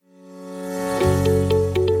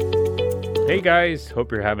Hey guys,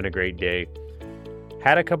 hope you're having a great day.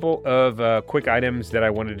 Had a couple of quick items that I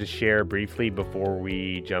wanted to share briefly before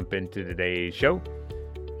we jump into today's show.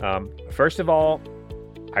 First of all,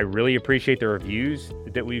 I really appreciate the reviews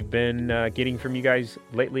that we've been getting from you guys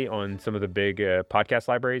lately on some of the big podcast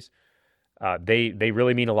libraries. They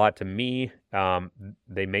really mean a lot to me.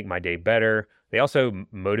 They make my day better. They also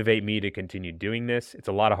motivate me to continue doing this. It's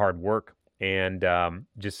a lot of hard work, and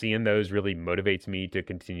just seeing those really motivates me to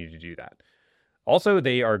continue to do that. Also,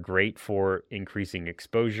 they are great for increasing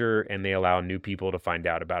exposure, and they allow new people to find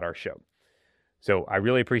out about our show. So I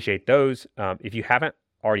really appreciate those. If you haven't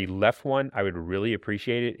already left one, I would really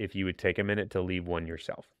appreciate it if you would take a minute to leave one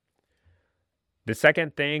yourself. The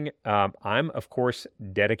second thing, I'm, of course,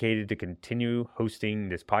 dedicated to continue hosting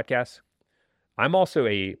this podcast. I'm also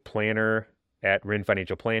a planner at Wren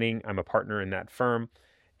Financial Planning. I'm a partner in that firm,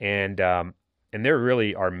 and they're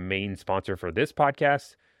really our main sponsor for this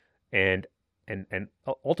podcast, and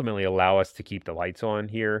ultimately allow us to keep the lights on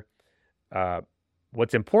here.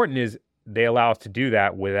 What's important is they allow us to do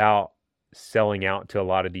that without selling out to a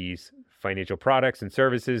lot of these financial products and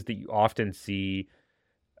services that you often see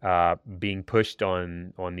being pushed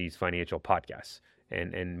on these financial podcasts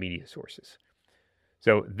and media sources.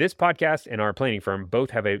 So this podcast and our planning firm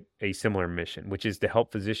both have a similar mission, which is to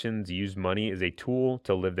help physicians use money as a tool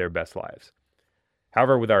to live their best lives.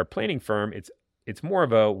 However, with our planning firm, it's more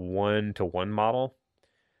of a one-to-one model,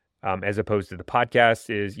 as opposed to the podcast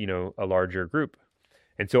is, a larger group.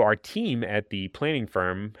 And so our team at the planning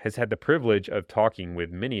firm has had the privilege of talking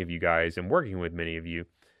with many of you guys and working with many of you.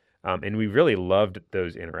 And we really loved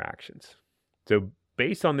those interactions. So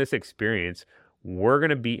based on this experience, we're going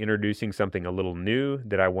to be introducing something a little new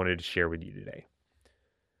that I wanted to share with you today.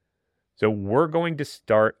 So we're going to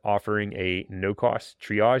start offering a no-cost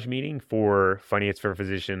triage meeting for Finance for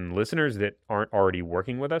Physician listeners that aren't already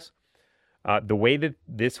working with us. The way that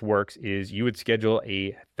this works is you would schedule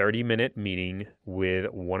a 30-minute meeting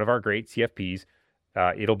with one of our great CFPs.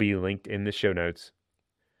 It'll be linked in the show notes.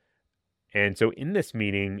 And so in this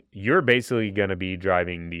meeting, you're basically going to be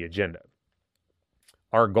driving the agenda.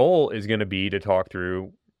 Our goal is going to be to talk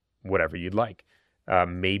through whatever you'd like.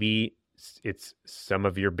 Maybe it's some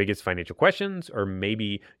of your biggest financial questions, or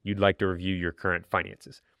maybe you'd like to review your current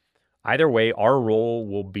finances. Either way, our role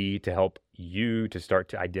will be to help you to start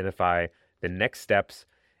to identify the next steps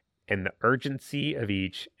and the urgency of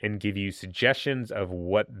each and give you suggestions of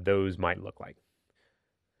what those might look like.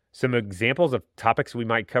 Some examples of topics we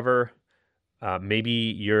might cover, maybe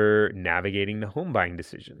you're navigating the home buying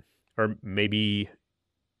decision, or maybe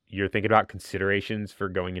you're thinking about considerations for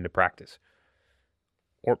going into practice.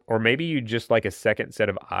 Or maybe you just like a second set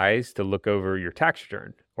of eyes to look over your tax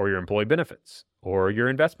return or your employee benefits or your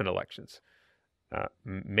investment elections.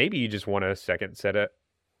 Maybe you just want a second set of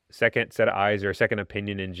eyes or a second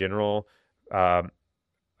opinion in general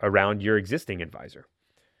around your existing advisor.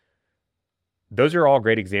 Those are all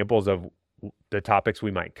great examples of the topics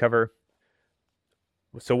we might cover.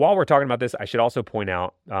 So while we're talking about this, I should also point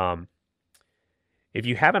out, if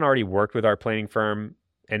you haven't already worked with our planning firm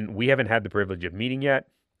and we haven't had the privilege of meeting yet,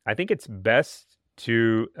 I think it's best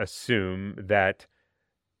to assume that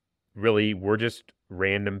really we're just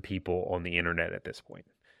random people on the internet at this point.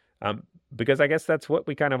 Because I guess that's what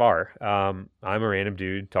we kind of are. I'm a random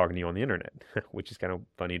dude talking to you on the internet, which is kind of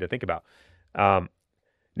funny to think about.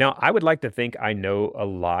 Now, I would like to think I know a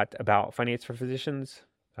lot about finance for physicians.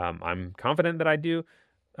 I'm confident that I do.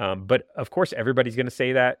 But of course, everybody's going to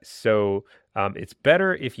say that. So it's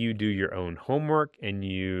better if you do your own homework and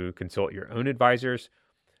you consult your own advisors.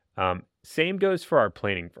 Same goes for our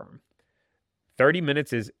planning firm. 30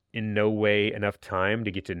 minutes is in no way enough time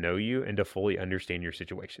to get to know you and to fully understand your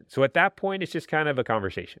situation. So at that point, it's just kind of a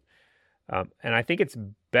conversation. And I think it's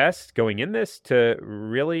best going in this to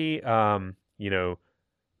really,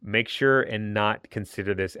 make sure and not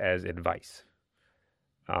consider this as advice.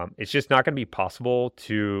 It's just not going to be possible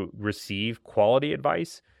to receive quality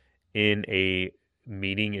advice in a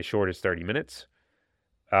meeting as short as 30 minutes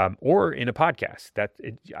or in a podcast.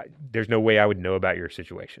 There's no way I would know about your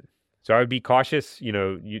situation. So I would be cautious.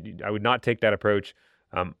 I would not take that approach.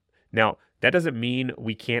 Now, that doesn't mean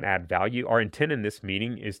we can't add value. Our intent in this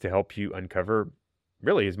meeting is to help you uncover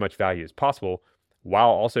really as much value as possible while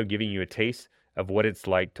also giving you a taste of what it's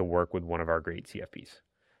like to work with one of our great CFPs.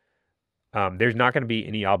 There's not going to be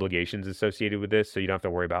any obligations associated with this, so you don't have to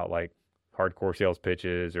worry about like hardcore sales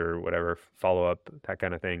pitches or whatever, follow-up, that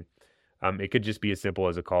kind of thing. It could just be as simple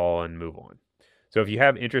as a call and move on. So if you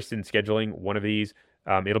have interest in scheduling one of these,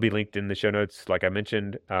 it'll be linked in the show notes, like I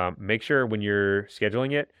mentioned. Make sure when you're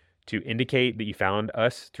scheduling it to indicate that you found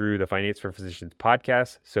us through the Finance for Physicians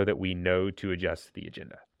podcast so that we know to adjust the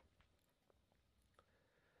agenda.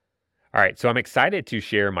 All right, so I'm excited to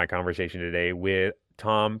share my conversation today with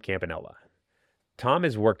Tom Campanella. Tom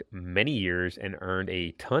has worked many years and earned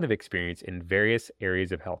a ton of experience in various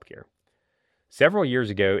areas of healthcare. Several years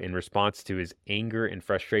ago, in response to his anger and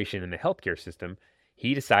frustration in the healthcare system,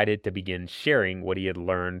 he decided to begin sharing what he had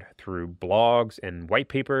learned through blogs and white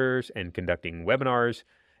papers and conducting webinars,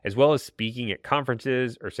 as well as speaking at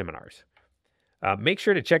conferences or seminars. Make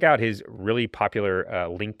sure to check out his really popular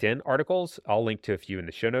LinkedIn articles. I'll link to a few in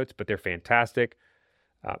the show notes, but they're fantastic.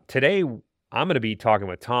 Today, I'm going to be talking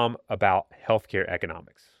with Tom about healthcare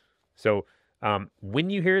economics. So, when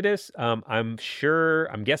you hear this, I'm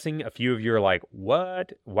guessing a few of you are like,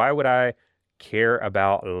 what? Why would I care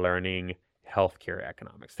about learning healthcare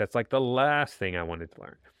economics? That's like the last thing I wanted to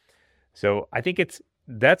learn. So I think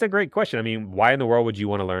that's a great question. I mean, why in the world would you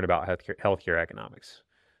want to learn about healthcare economics?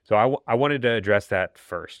 So I wanted to address that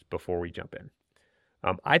first before we jump in.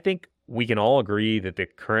 I think we can all agree that the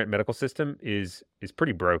current medical system is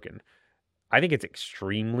pretty broken. I think it's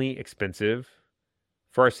extremely expensive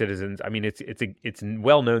for our citizens. I mean, it's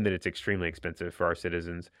well known that it's extremely expensive for our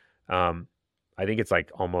citizens. I think it's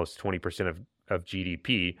like almost 20% of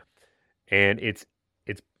GDP, and it's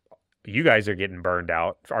you guys are getting burned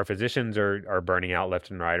out. Our physicians are burning out left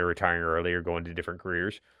and right, or retiring early, or going to different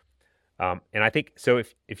careers. And I think so.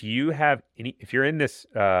 If you're in this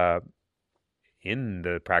in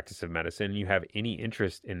the practice of medicine, you have any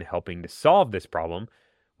interest in helping to solve this problem,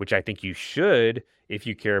 which I think you should, if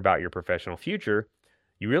you care about your professional future,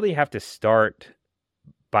 you really have to start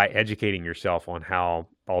by educating yourself on how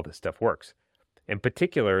all this stuff works. In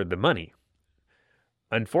particular, the money.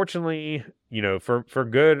 Unfortunately, for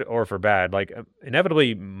good or for bad, like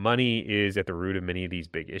inevitably, money is at the root of many of these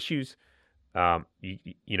big issues. I'm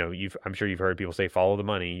sure you've heard people say, follow the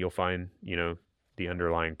money. You'll find, the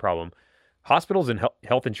underlying problem. Hospitals and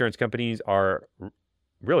health insurance companies are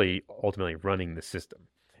really ultimately running the system,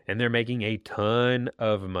 and they're making a ton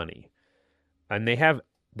of money, and they have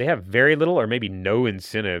very little or maybe no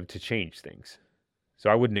incentive to change things. So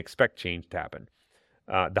I wouldn't expect change to happen.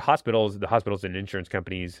 The hospitals and insurance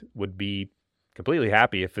companies would be completely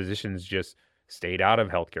happy if physicians just stayed out of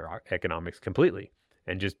healthcare economics completely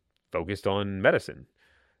and just focused on medicine.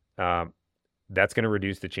 That's going to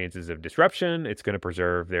reduce the chances of disruption. It's going to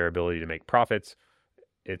preserve their ability to make profits.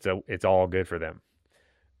 It's all good for them.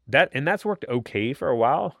 That's worked okay for a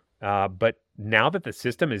while. But now that the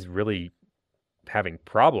system is really having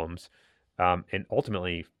problems, and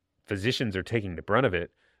ultimately physicians are taking the brunt of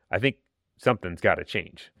it, I think something's got to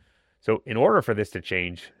change. So in order for this to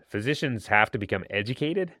change, physicians have to become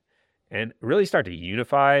educated and really start to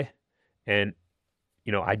unify and,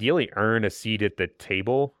 ideally earn a seat at the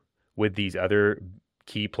table with these other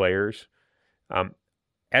key players.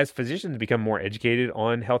 As physicians become more educated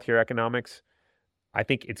on healthcare economics, I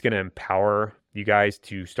think it's going to empower you guys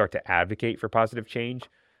to start to advocate for positive change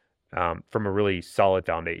from a really solid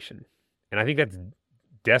foundation. And I think that's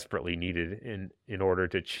desperately needed in order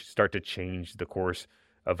to start to change the course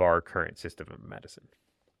of our current system of medicine.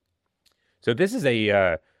 So this is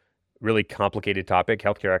a really complicated topic,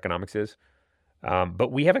 healthcare economics is.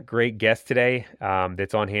 But we have a great guest today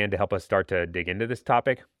that's on hand to help us start to dig into this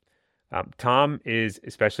topic. Tom is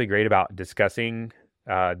especially great about discussing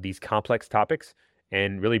these complex topics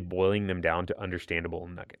and really boiling them down to understandable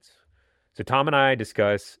nuggets. So Tom and I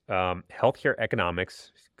discuss healthcare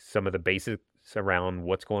economics, some of the basics around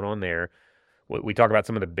what's going on there. We talk about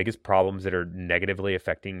some of the biggest problems that are negatively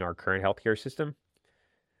affecting our current healthcare system.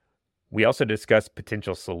 We also discuss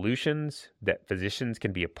potential solutions that physicians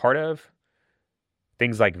can be a part of.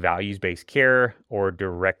 Things like values-based care or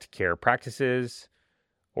direct care practices,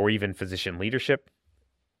 or even physician leadership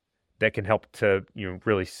that can help to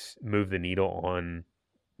really move the needle on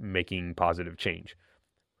making positive change.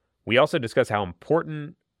 We also discuss how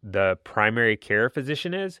important the primary care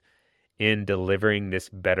physician is in delivering this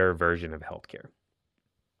better version of healthcare.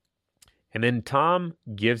 And then Tom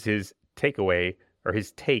gives his takeaway or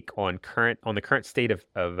his take on the current state of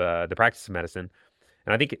the practice of medicine.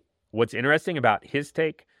 And I think what's interesting about his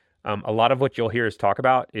take, a lot of what you'll hear us talk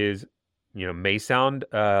about is, may sound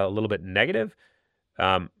a little bit negative.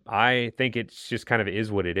 I think it's just kind of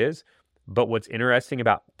is what it is. But what's interesting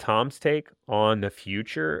about Tom's take on the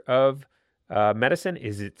future of medicine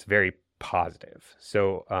is it's very positive.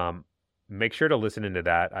 So make sure to listen into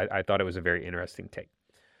that. I thought it was a very interesting take.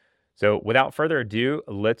 So without further ado,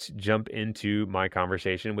 let's jump into my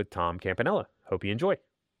conversation with Tom Campanella. Hope you enjoy.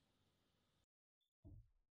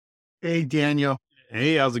 Hey, Daniel.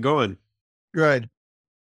 Hey, how's it going? Good.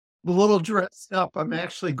 a little dressed up. I'm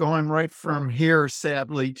actually going right from here,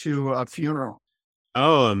 sadly, to a funeral.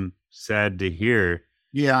 Oh, I'm sad to hear.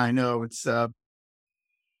 Yeah, I know. It's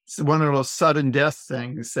one of those sudden death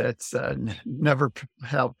things that's never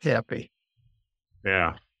helped happy.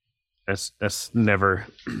 Yeah, that's never.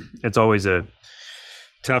 It's always a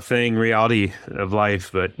tough thing, reality of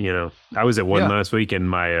life. But I was at one Yeah. last week, and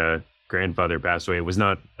my grandfather passed away. It was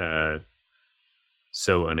not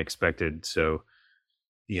so unexpected. So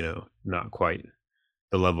not quite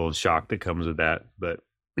the level of shock that comes with that. But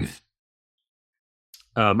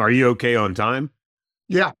are you okay on time?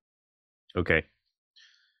 Yeah. Okay.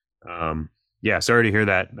 Yeah, sorry to hear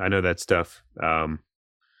that. I know that's tough. But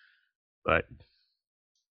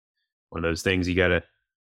one of those things you gotta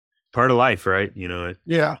part of life, right?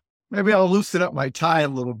 Yeah. Maybe I'll loosen up my tie a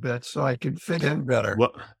little bit so I can fit in better.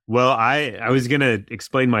 Well, I was gonna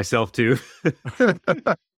explain myself too.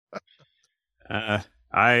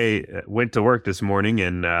 I went to work this morning,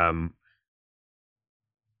 and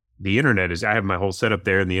the internet is. I have my whole setup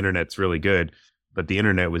there, and the internet's really good, but the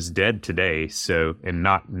internet was dead today, so and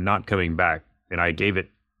not coming back. And I gave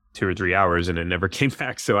it 2 or 3 hours, and it never came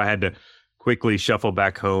back. So I had to quickly shuffle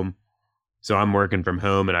back home. So I'm working from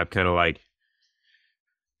home, and I've kind of like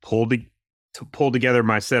pull together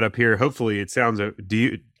my setup here. Hopefully, it sounds.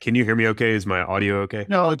 Can you hear me? Okay, is my audio okay?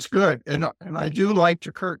 No, it's good, and I do like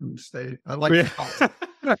your curtains. I like. Yeah.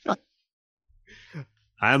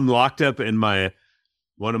 I'm locked up in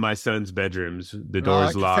one of my son's bedrooms. The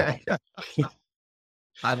door's locked.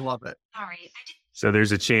 I love it. So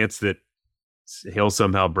there's a chance that he'll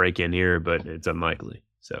somehow break in here, but it's unlikely.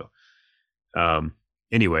 So,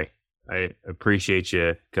 anyway, I appreciate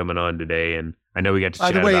you coming on today, and I know we got to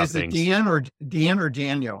chat about things. By the way, is it Dean or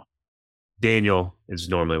Daniel? Daniel is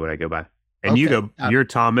normally what I go by, and okay. You're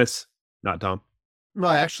Thomas, not Tom.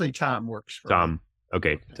 Well, actually, Tom works for Tom. Me.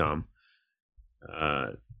 Okay, Tom.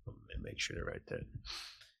 Let me make sure to write that.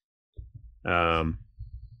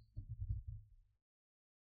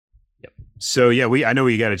 Yep. So yeah, I know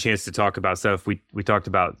we got a chance to talk about stuff. We talked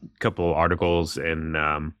about a couple articles, and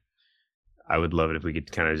I would love it if we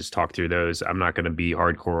could kind of just talk through those. I'm not going to be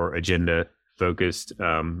hardcore agenda focused,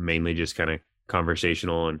 mainly just kind of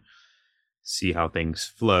conversational and see how things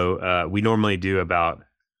flow. We normally do about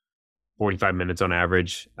 45 minutes on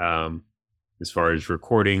average. As far as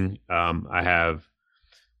recording, if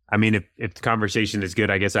the conversation is good,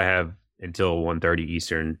 I guess I have until 1:30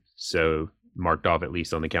 Eastern. So marked off at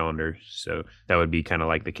least on the calendar. So that would be kind of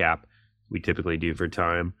like the cap we typically do for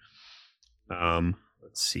time.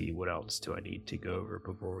 Let's see, what else do I need to go over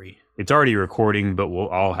before it's already recording, but we'll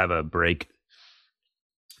all have a break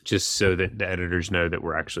just so that the editors know that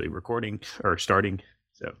we're actually recording or starting.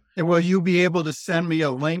 So, and will you be able to send me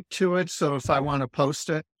a link to it? So if I want to post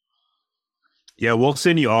it? Yeah, we'll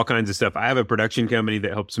send you all kinds of stuff. I have a production company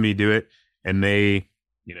that helps me do it, and they,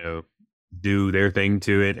 do their thing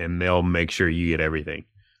to it, and they'll make sure you get everything.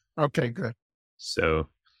 Okay, good. So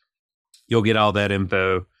you'll get all that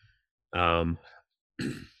info. Let's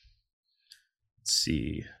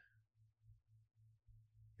see.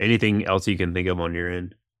 Anything else you can think of on your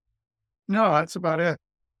end? No, that's about it.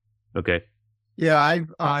 Okay. Yeah,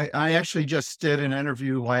 I actually just did an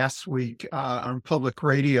interview last week on public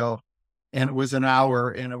radio, and it was an hour,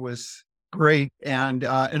 and it was great, and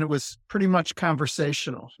it was pretty much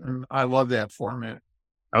conversational, and I love that format.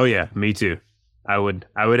 Oh yeah, me too. I would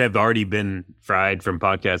have already been fried from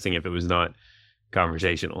podcasting if it was not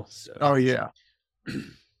conversational. So. Oh yeah.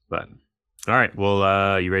 But all right,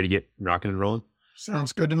 well, you ready to get rocking and rolling?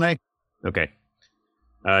 Sounds good to me. Okay.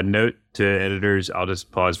 Note to editors, I'll just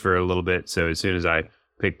pause for a little bit, so as soon as I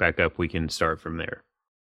pick back up, we can start from there.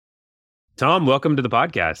 Tom, welcome to the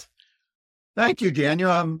podcast. Thank you,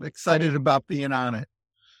 Daniel. I'm excited about being on it.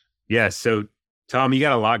 Yeah. So, Tom, you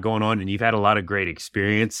got a lot going on, and you've had a lot of great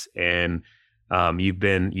experience. And you've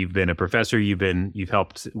been a professor. You've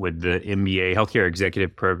helped with the MBA Healthcare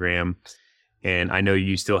Executive Program, and I know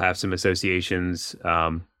you still have some associations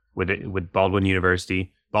with Baldwin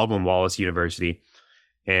Wallace University,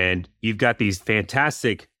 and you've got these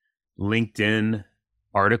fantastic LinkedIn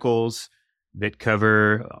articles that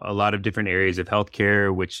cover a lot of different areas of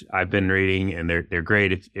healthcare, which I've been reading, and they're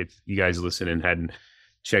great. If you guys listen and hadn't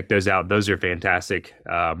checked those out, those are fantastic.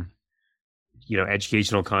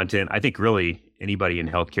 Educational content. I think really anybody in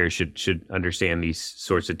healthcare should understand these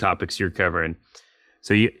sorts of topics you're covering.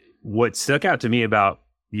 So what stuck out to me about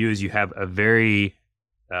you is you have a very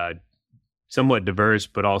somewhat diverse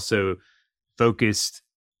but also focused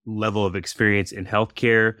level of experience in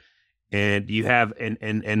healthcare. And you have, and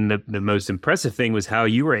the most impressive thing was how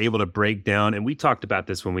you were able to break down, and we talked about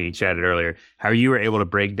this when we chatted earlier, how you were able to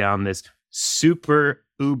break down this super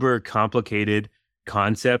uber complicated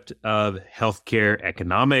concept of healthcare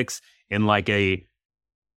economics in like I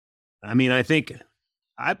think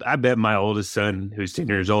I bet my oldest son, who's 10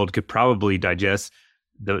 years old, could probably digest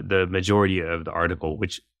the majority of the article,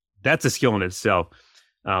 which that's a skill in itself.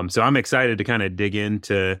 So I'm excited to kind of dig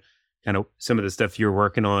into kind of some of the stuff you're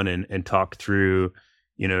working on and talk through,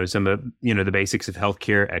 some of, the basics of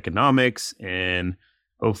healthcare economics, and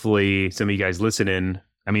hopefully some of you guys listening.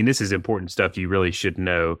 I mean, this is important stuff you really should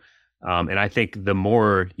know. And I think the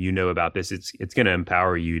more you know about this, it's going to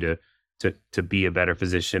empower you to be a better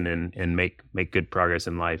physician and make good progress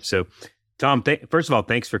in life. So, Tom, first of all,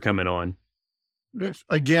 thanks for coming on.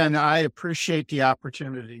 Again, I appreciate the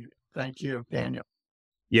opportunity. Thank you, Daniel.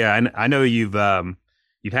 Yeah, and I know you've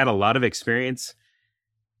had a lot of experience,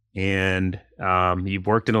 and you've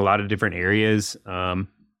worked in a lot of different areas,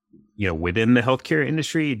 within the healthcare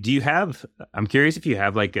industry. I'm curious if you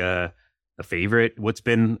have like a favorite. What's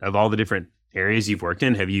been, of all the different areas you've worked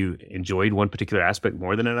in, have you enjoyed one particular aspect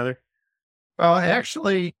more than another? Well,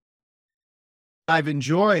 actually, I've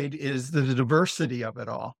enjoyed is the diversity of it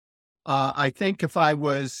all. I think if I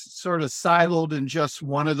was sort of siloed in just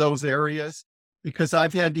one of those areas, because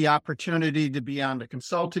I've had the opportunity to be on the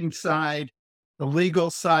consulting side, the legal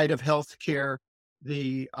side of healthcare,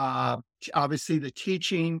 obviously the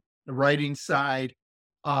teaching, the writing side,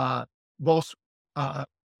 both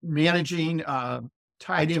managing,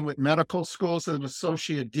 tied in with medical schools as an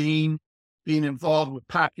associate dean, being involved with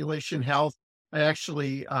population health. I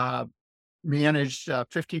actually managed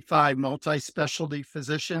 55 multi-specialty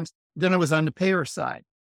physicians. Then I was on the payer side.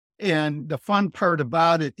 And the fun part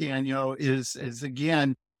about it, Daniel, is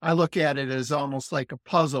again, I look at it as almost like a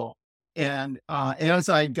puzzle. And as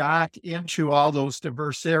I got into all those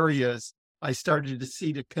diverse areas, I started to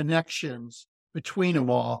see the connections between them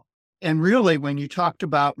all. And really, when you talked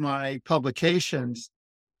about my publications,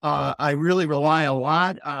 I really rely a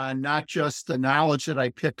lot on not just the knowledge that I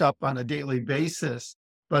pick up on a daily basis,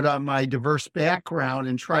 but on my diverse background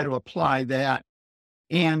and try to apply that.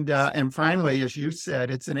 And finally, as you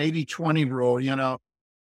said, it's an 80-20 rule.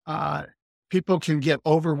 People can get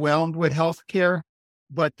overwhelmed with healthcare,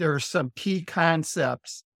 but there are some key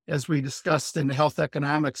concepts, as we discussed in the health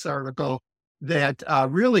economics article, that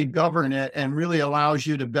really govern it and really allows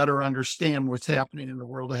you to better understand what's happening in the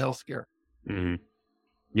world of healthcare. Mm-hmm.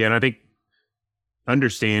 Yeah, and I think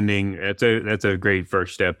understanding that's a great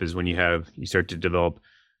first step, is when you start to develop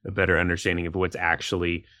a better understanding of what's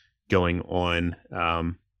actually going on,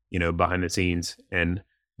 behind the scenes. And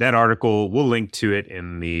that article, we'll link to it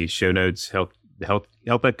in the show notes. Health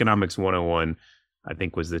Economics 101, I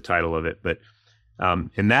think, was the title of it. But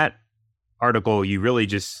in that article, you really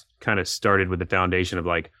just kind of started with the foundation of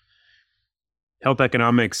like health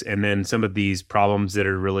economics, and then some of these problems that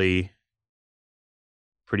are really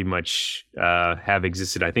pretty much have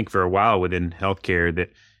existed, I think, for a while within healthcare.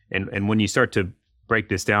 That and when you start to break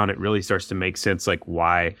this down, it really starts to make sense, like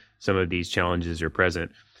why some of these challenges are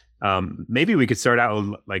present. Maybe we could start out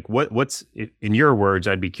with like what's in your words.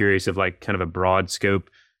 I'd be curious of like kind of a broad scope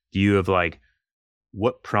view of like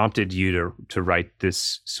what prompted you to write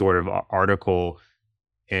this sort of article,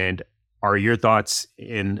 and are your thoughts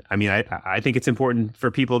in? I mean, I think it's important for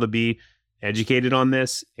people to be educated on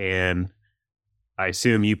this, and I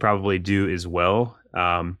assume you probably do as well.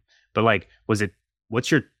 But like,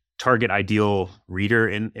 what's your target ideal reader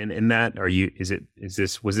in that?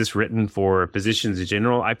 Was this written for physicians in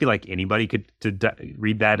general? I feel like anybody could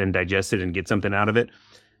read that and digest it and get something out of it.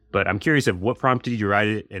 But I'm curious of what prompted you to write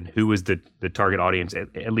it, and who was the target audience,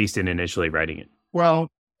 at least in initially writing it. Well,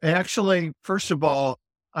 actually, first of all,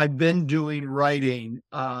 I've been doing writing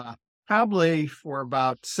probably for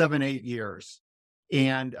about 7-8 years.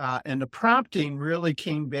 And the prompting really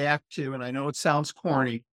came back to, and I know it sounds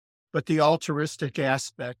corny, but the altruistic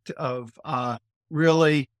aspect of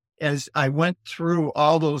really, as I went through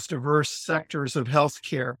all those diverse sectors of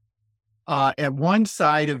healthcare, at one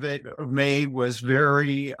side of it, May was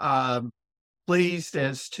very pleased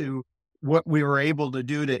as to what we were able to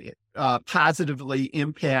do to positively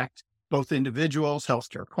impact both individuals,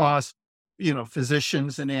 healthcare costs,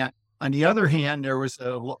 physicians, and that. On the other hand, there was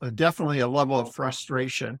definitely a level of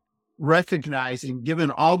frustration, recognizing,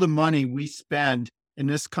 given all the money we spend in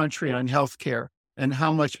this country on healthcare and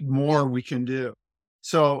how much more we can do.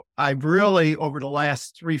 So I've really, over the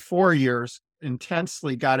last 3-4 years,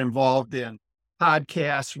 intensely got involved in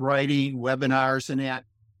podcasts, writing, webinars, and that,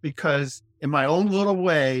 because in my own little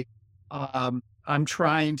way, I'm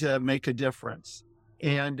trying to make a difference.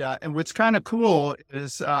 And what's kind of cool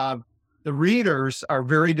is the readers are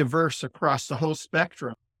very diverse across the whole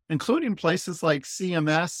spectrum, including places like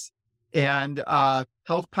CMS and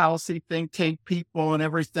health policy think tank people and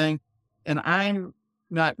everything. And I'm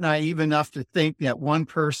not naive enough to think that one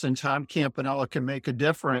person, Tom Campanella, can make a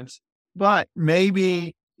difference, but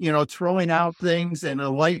maybe, throwing out things and a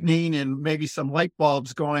lightning and maybe some light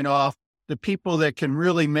bulbs going off, the people that can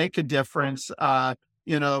really make a difference, as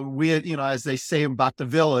they say about the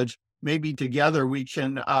village, maybe together we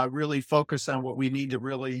can really focus on what we need to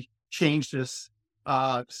really change this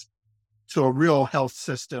to a real health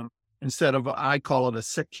system instead of, I call it, a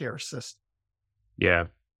sick care system. Yeah.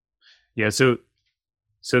 Yeah. So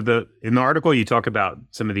in the article, you talk about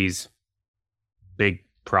some of these big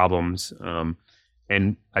problems.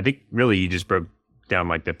 And I think really you just broke down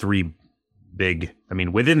like the three big,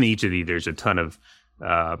 within each of these, there's a ton of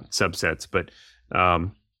subsets, but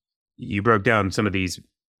you broke down some of these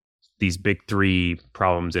big three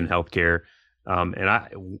problems in healthcare. And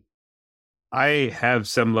I have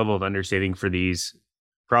some level of understanding for these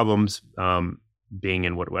problems, being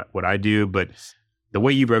in what I do, but the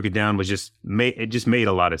way you broke it down was just made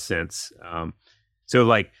a lot of sense. So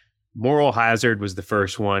like moral hazard was the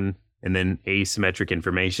first one, and then asymmetric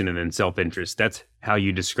information, and then self-interest. That's how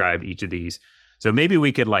you describe each of these. So maybe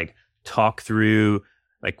we could like talk through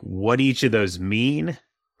like what each of those mean,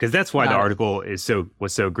 because that's why the article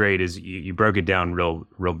was so great. Is you broke it down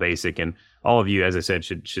real basic, and all of you, as I said,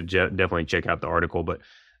 should definitely check out the article. But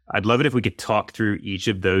I'd love it if we could talk through each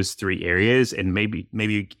of those three areas and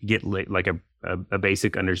maybe get like a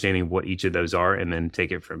basic understanding of what each of those are, and then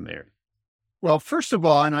take it from there. Well, first of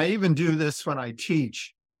all, and I even do this when I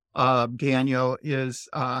teach, Daniel, is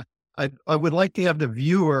I would like to have the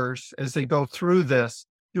viewers, as they go through this,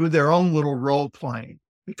 do their own little role playing,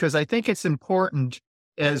 because I think it's important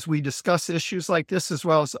as we discuss issues like this, as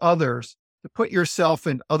well as others, to put yourself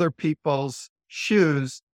in other people's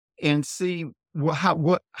shoes and see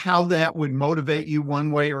how that would motivate you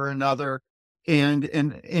one way or another. And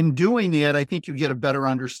in doing that, I think you get a better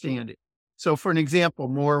understanding. So for an example,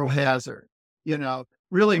 moral hazard,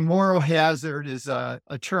 really moral hazard is a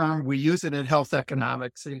term we use it in health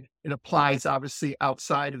economics. It applies obviously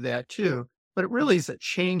outside of that too, but it really is a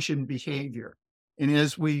change in behavior. And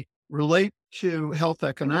as we relate to health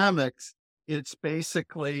economics, it's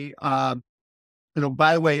basically, by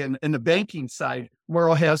the way, in the banking side,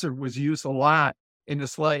 moral hazard was used a lot in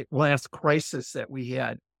this last crisis that we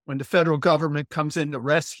had, when the federal government comes in to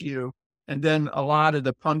rescue. And then a lot of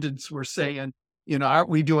the pundits were saying, aren't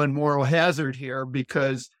we doing moral hazard here?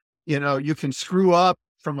 Because, you can screw up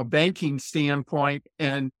from a banking standpoint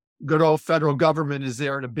and good old federal government is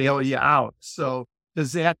there to bail you out. So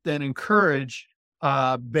does that then encourage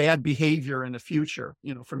bad behavior in the future,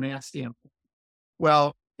 from that standpoint?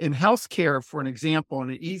 Well, in healthcare, for an example,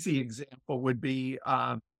 and an easy example would be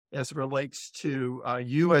as it relates to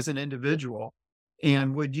you as an individual.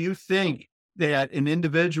 And would you think that an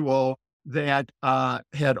individual that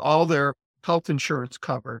had all their health insurance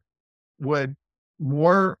covered would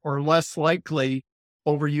more or less likely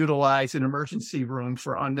overutilize an emergency room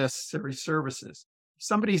for unnecessary services? If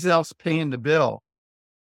somebody else paying the bill,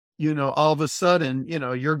 all of a sudden,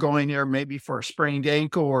 you're going there maybe for a sprained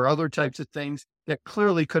ankle or other types of things that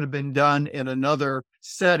clearly could have been done in another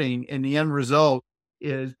setting. And the end result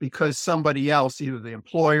is because somebody else, either the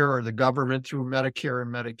employer or the government through Medicare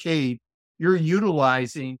and Medicaid, you're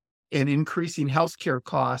utilizing and increasing healthcare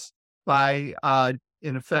costs by,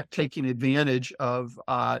 in effect, taking advantage of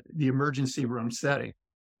the emergency room setting.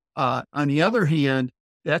 On the other hand,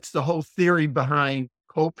 that's the whole theory behind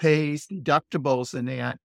copays, deductibles, and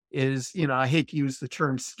that is, I hate to use the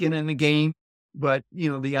term skin in the game, but,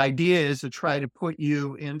 the idea is to try to put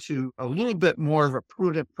you into a little bit more of a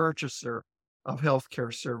prudent purchaser of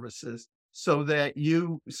healthcare services, so that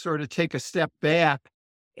you sort of take a step back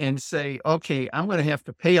and say, okay, I'm going to have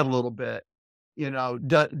to pay a little bit.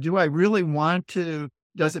 Do I really want to?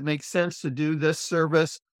 Does it make sense to do this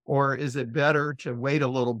service, or is it better to wait a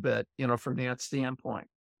little bit, from that standpoint?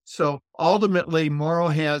 So ultimately, moral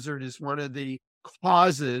hazard is one of the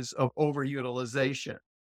causes of overutilization.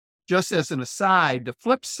 Just as an aside, the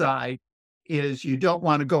flip side is you don't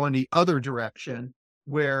want to go in the other direction,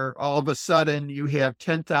 where all of a sudden you have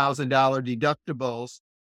 $10,000 deductibles,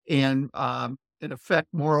 and in effect,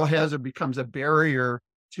 moral hazard becomes a barrier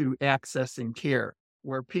to accessing care,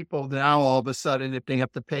 where people now all of a sudden, if they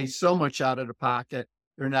have to pay so much out of the pocket,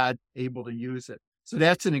 they're not able to use it. So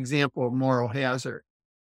that's an example of moral hazard.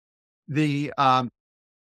 The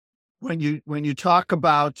when you talk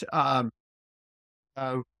about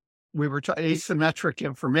we were talking asymmetric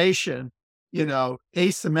information,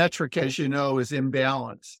 asymmetric, as you know, is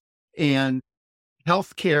imbalance. And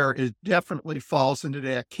healthcare is definitely falls into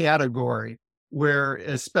that category where,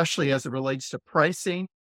 especially as it relates to pricing,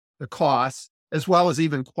 the costs, as well as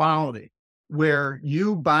even quality, where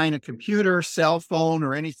you buying a computer, cell phone,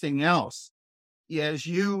 or anything else, as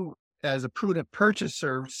you, as a prudent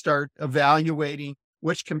purchaser, start evaluating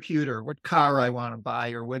which computer, what car I want to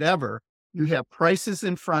buy, or whatever, you have prices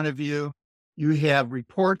in front of you. You have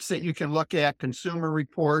reports that you can look at, consumer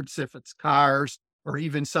reports, if it's cars, or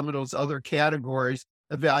even some of those other categories,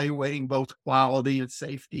 evaluating both quality and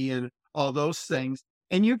safety and all those things.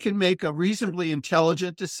 And you can make a reasonably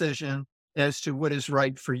intelligent decision as to what is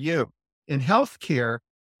right for you. In healthcare,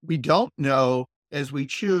 we don't know, as we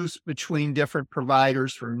choose between different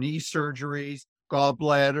providers for knee surgeries,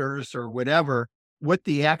 gallbladders, or whatever, what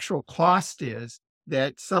the actual cost is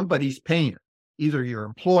that somebody's paying, either your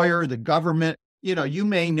employer, the government. You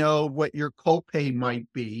may know what your copay might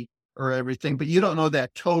be or everything, but you don't know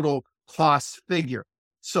that total cost figure.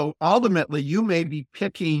 So ultimately, you may be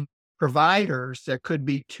picking providers that could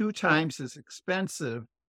be 2 times as expensive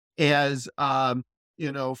as,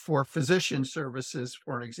 for physician services,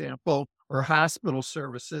 for example, or hospital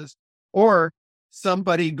services, or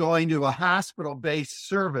somebody going to a hospital-based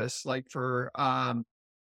service, like for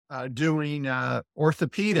doing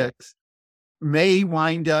orthopedics, may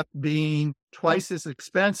wind up being twice as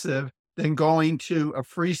expensive than going to a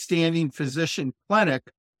freestanding physician clinic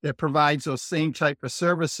that provides those same type of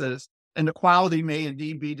services. And the quality may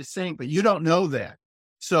indeed be the same, but you don't know that.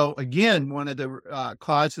 So again, one of the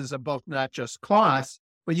causes of both not just cost,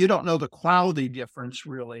 but you don't know the quality difference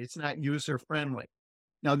really. It's not user friendly.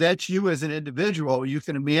 Now that's you as an individual. You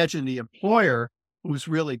can imagine the employer who's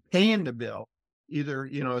really paying the bill, either,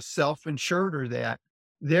 self-insured or that.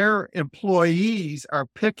 Their employees are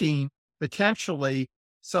picking potentially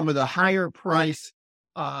some of the higher price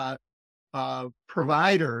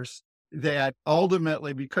providers that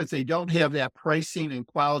ultimately, because they don't have that pricing and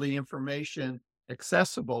quality information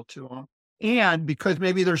accessible to them, and because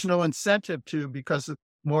maybe there's no incentive to, because of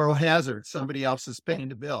moral hazard, somebody else is paying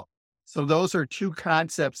the bill. So those are 2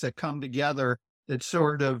 concepts that come together that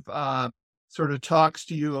sort of talks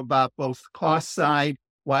to you about both cost side,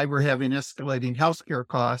 why we're having escalating healthcare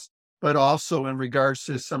costs, but also in regards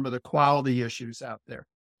to some of the quality issues out there.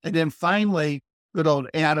 And then finally, good old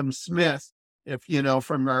Adam Smith, if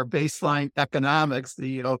from our baseline economics,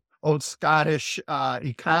 the old Scottish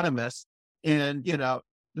economist, and the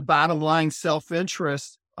bottom line,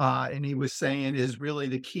 self-interest, and he was saying, is really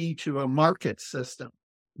the key to a market system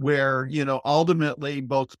where ultimately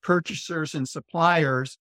both purchasers and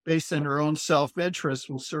suppliers, based on their own self-interest,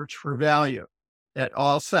 will search for value. That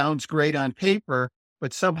all sounds great on paper,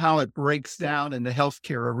 but somehow it breaks down in the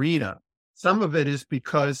healthcare arena. Some of it is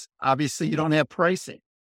because obviously you don't have pricing.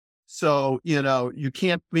 So, you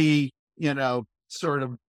can't be, sort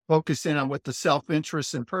of focusing on what the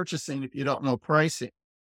self-interest in purchasing if you don't know pricing.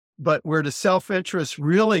 But where the self-interest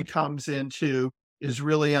really comes into is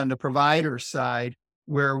really on the provider side,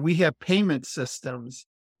 where we have payment systems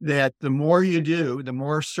that the more you do, the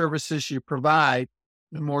more services you provide,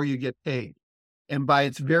 the more you get paid. And by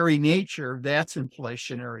its very nature, that's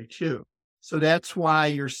inflationary too. So that's why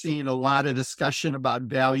you're seeing a lot of discussion about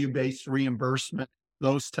value-based reimbursement,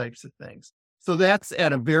 those types of things. So that's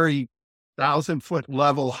at a very 1,000-foot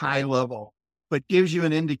level, high level, but gives you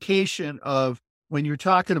an indication of when you're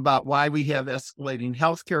talking about why we have escalating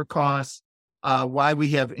healthcare costs, why we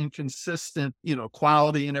have inconsistent,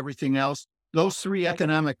 quality and everything else. Those 3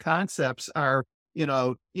 economic concepts are,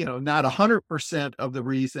 not 100% of the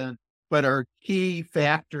reason, but are key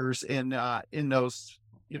factors in those,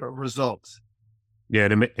 results. Yeah,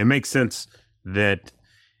 it makes sense that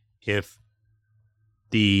if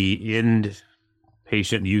the end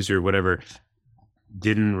patient, user, whatever,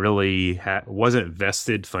 didn't really wasn't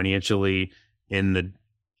vested financially in the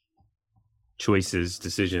choices,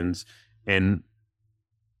 decisions, and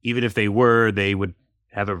even if they were, they would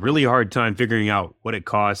have a really hard time figuring out what it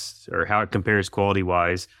costs or how it compares quality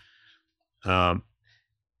wise. And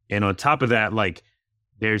on top of that, like,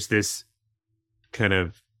 there's this kind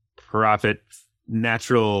of profit,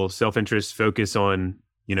 natural self-interest focus on,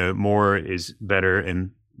 more is better.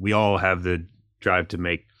 And we all have the drive to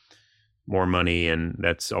make more money. And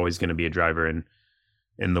that's always going to be a driver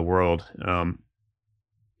in the world.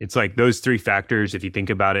 It's like those 3 factors, if you think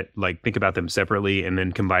about it, like think about them separately and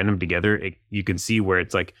then combine them together, you can see where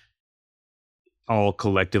it's like all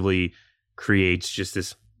collectively creates just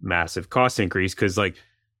this massive cost increase. Cause like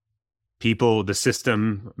people, the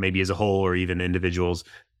system, maybe as a whole, or even individuals,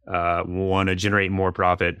 want to generate more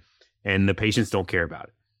profit, and the patients don't care about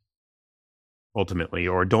it. ultimately,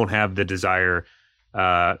 or don't have the desire,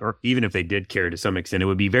 or even if they did care to some extent, it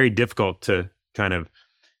would be very difficult to kind of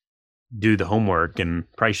do the homework and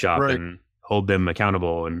price shop Right. and hold them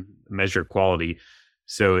accountable and measure quality.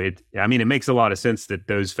 So I mean, it makes a lot of sense that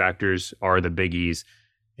those factors are the biggies.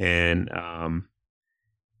 And,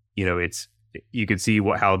 it's, you can see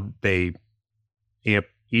how they amp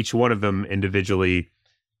each one of them individually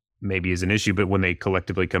maybe is an issue, but when they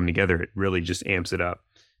collectively come together, it really just amps it up.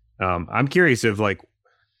 I'm curious if like,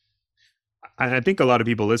 I think a lot of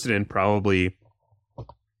people listening probably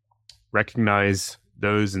recognize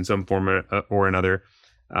those in some form or another.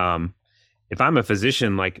 If I'm a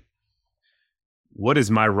physician, like, what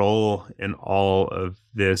is my role in all of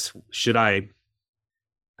this? I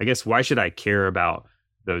guess, why should I care about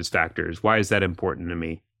those factors? Why is that important to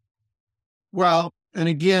me? Well, and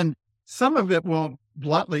again, some of it will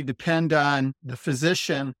bluntly depend on the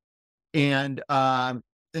physician, and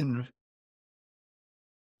there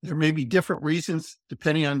may be different reasons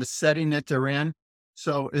depending on the setting that they're in.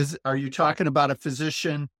 So, are you talking about a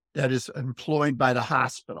physician that is employed by the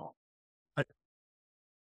hospital? Uh,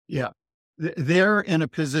 Yeah, they're in a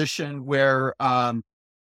position where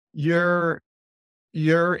you're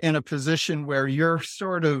you're in a position where you're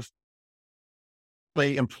sort of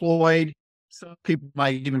employed. Some people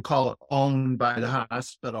might even call it owned by the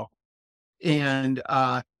hospital, and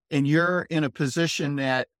you're in a position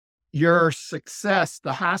that your success,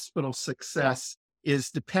 the hospital success, is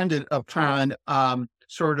dependent upon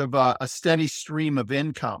sort of a steady stream of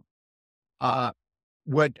income. Uh,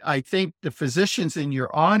 what I think the physicians in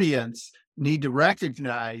your audience need to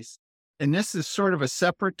recognize, and this is sort of a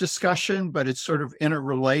separate discussion, but it's sort of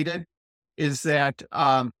interrelated, is that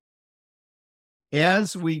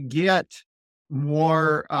as we get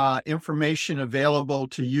more information available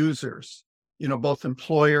to users, both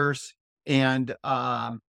employers and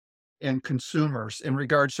consumers in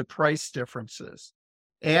regards to price differences,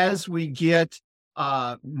 as we get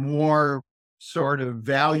more sort of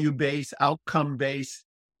value-based, outcome-based,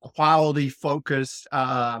 quality-focused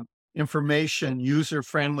information,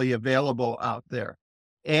 user-friendly available out there,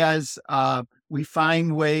 as we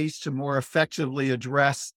find ways to more effectively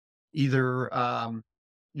address either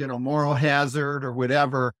moral hazard or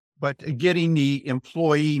whatever, but getting the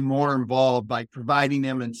employee more involved by providing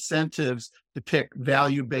them incentives to pick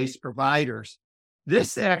value-based providers.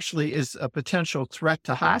 This actually is a potential threat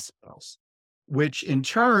to hospitals, which in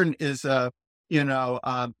turn is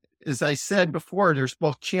as I said before, there's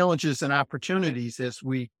both challenges and opportunities as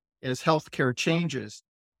healthcare changes.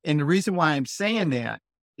 And the reason why I'm saying that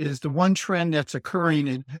is the one trend that's occurring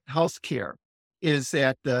in healthcare is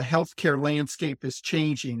that the healthcare landscape is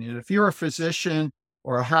changing. And if you're a physician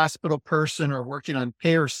or a hospital person or working on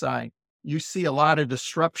payer side, you see a lot of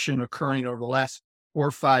disruption occurring over the last 4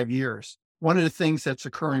 or 5 years. One of the things that's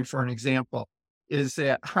occurring, for an example, is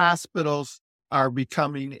that hospitals are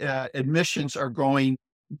becoming, admissions are going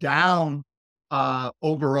down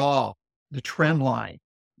overall, the trend line.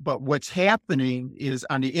 But what's happening is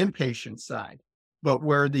on the inpatient side. But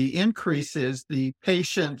where the increase is, the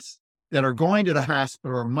patients that are going to the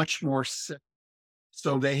hospital are much more sick.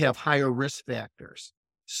 So they have higher risk factors.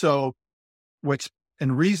 So and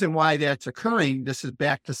the reason why that's occurring, this is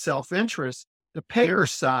back to self-interest, the payer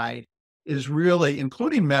side is really,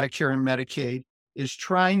 including Medicare and Medicaid, is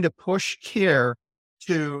trying to push care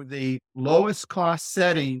to the lowest cost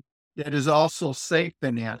setting that is also safe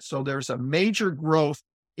in that. So there's a major growth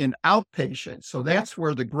in outpatient. So that's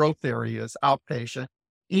where the growth area is, outpatient.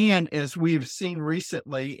 And as we've seen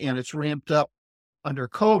recently, and it's ramped up under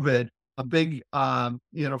COVID, a big, from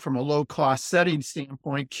a low cost setting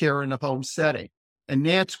standpoint, care in the home setting. And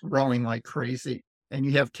that's growing like crazy. And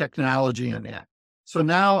you have technology in that. So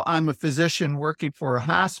now I'm a physician working for a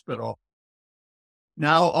hospital.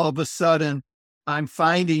 Now, all of a sudden, I'm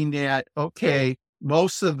finding that, okay,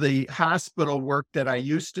 most of the hospital work that I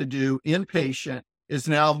used to do inpatient is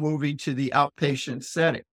now moving to the outpatient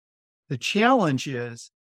setting. The challenge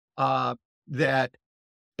is that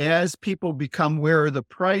as people become aware of the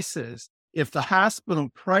prices, if the hospital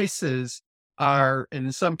prices are, and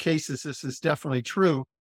in some cases, this is definitely true,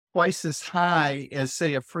 twice as high as,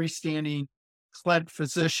 say, a freestanding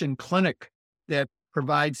physician clinic that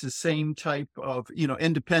provides the same type of,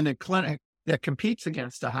 independent clinic that competes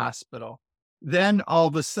against a hospital, then all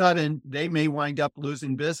of a sudden they may wind up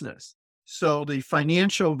losing business. So the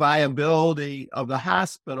financial viability of the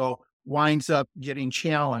hospital winds up getting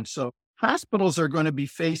challenged. So hospitals are going to be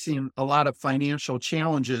facing a lot of financial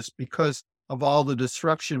challenges because of all the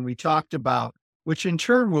disruption we talked about, which in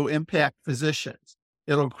turn will impact physicians.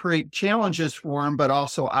 It'll create challenges for them, but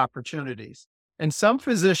also opportunities. And some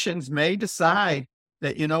physicians may decide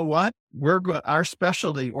that, you know what, our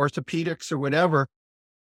specialty, orthopedics or whatever,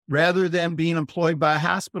 rather than being employed by a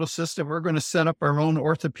hospital system, we're going to set up our own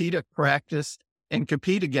orthopedic practice and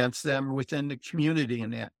compete against them within the community in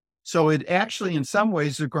that. So it actually, in some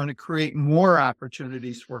ways, they're going to create more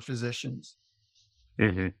opportunities for physicians.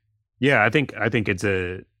 Mm-hmm. Yeah, I think it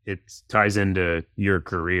ties into your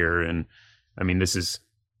career, and I mean this is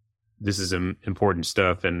important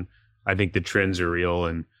stuff, and I think the trends are real.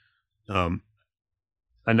 And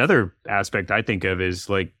another aspect I think of is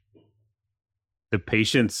like the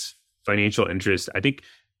patient's financial interest. I think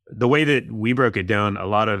the way that we broke it down, a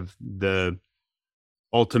lot of the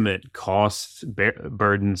ultimate costs,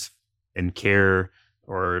 burdens, and care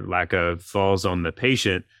or lack of falls on the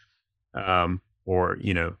patient, or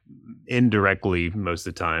indirectly most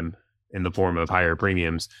of the time in the form of higher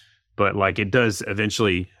premiums. But like it does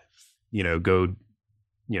eventually, go,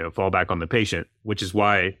 fall back on the patient, which is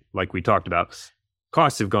why, like we talked about,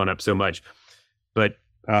 costs have gone up so much. But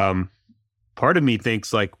part of me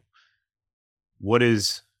thinks like, what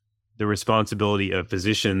is the responsibility of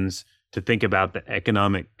physicians to think about the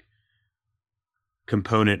economic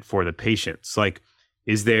component for the patients? Like,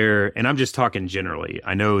 is there, and I'm just talking generally,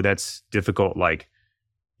 I know that's difficult, like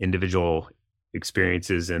individual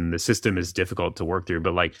experiences and the system is difficult to work through,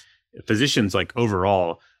 but like physicians, like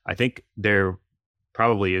overall, I think there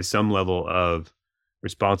probably is some level of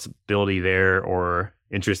responsibility there or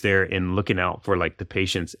interest there in looking out for like the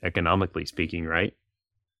patients economically speaking, right?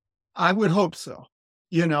 I would hope so.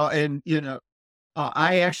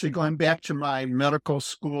 I actually, going back to my medical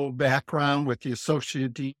school background with the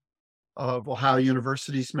Associate Dean of Ohio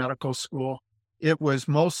University's medical school, it was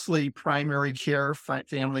mostly primary care,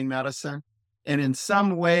 family medicine. And in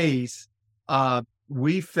some ways,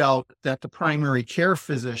 we felt that the primary care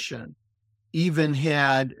physician even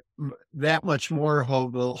had that much more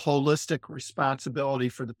holistic responsibility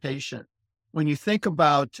for the patient. When you think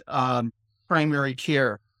about primary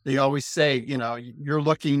care, they always say, you're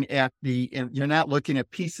looking at you're not looking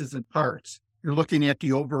at pieces and parts. You're looking at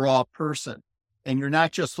the overall person. And you're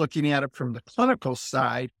not just looking at it from the clinical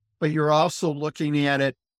side, but you're also looking at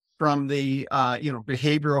it from the,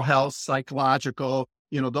 behavioral health, psychological,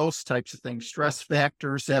 those types of things, stress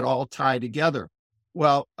factors that all tie together.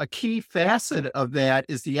 Well, a key facet of that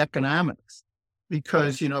is the economics,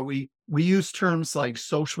 because, we use terms like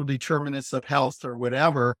social determinants of health or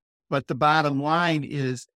whatever, but the bottom line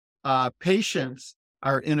is patients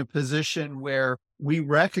are in a position where we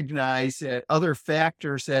recognize that other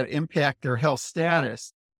factors that impact their health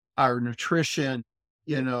status are nutrition,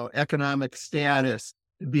 economic status,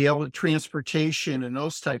 to be able to transportation and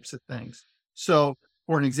those types of things. So,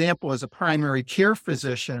 for an example, as a primary care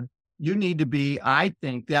physician, you need to be, I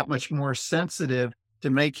think, that much more sensitive to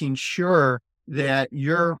making sure that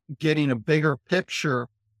you're getting a bigger picture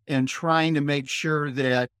and trying to make sure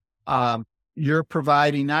that you're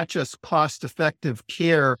providing not just cost-effective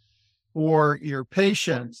care for your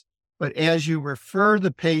patients, but as you refer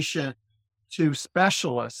the patient to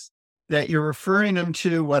specialists, that you're referring them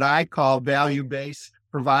to what I call value-based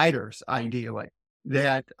providers, ideally,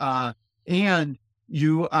 and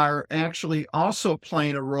you are actually also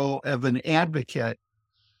playing a role of an advocate.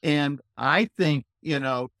 And I think,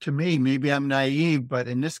 to me, maybe I'm naive, but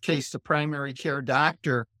in this case, the primary care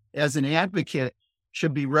doctor as an advocate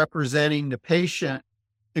should be representing the patient,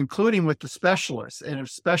 including with the specialists. And if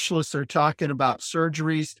specialists are talking about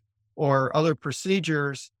surgeries or other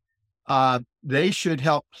procedures, they should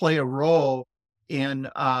help play a role in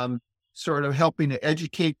sort of helping to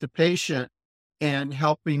educate the patient and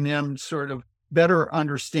helping them sort of better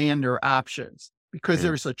understand their options, because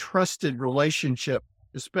there's a trusted relationship,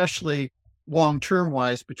 especially long-term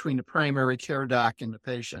wise, between the primary care doc and the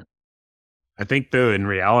patient. I think though, in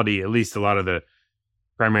reality, at least a lot of the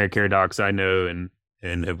primary care docs I know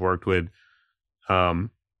and have worked with,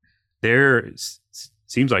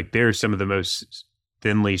 seems like they're some of the most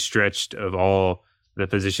thinly stretched of all the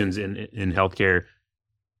physicians in healthcare,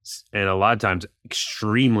 and a lot of times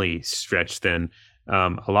extremely stretched thin.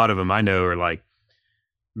 A lot of them I know are like,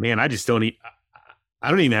 man, I don't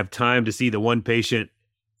even have time to see the one patient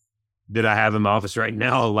that I have in my office right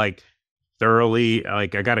now, like thoroughly.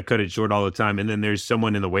 Like I got to cut it short all the time. And then there's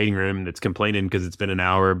someone in the waiting room that's complaining because it's been an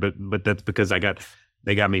hour, but that's because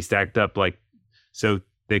they got me stacked up like so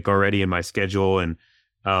thick already in my schedule. And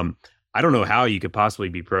I don't know how you could possibly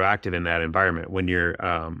be proactive in that environment when you're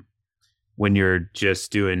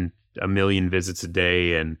just doing 1 million visits a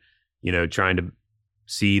day and, trying to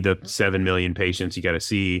see the 7 million patients you got to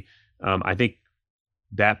see. I think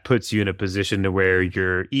that puts you in a position to where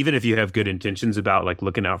even if you have good intentions about like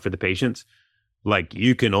looking out for the patients, like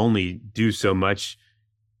you can only do so much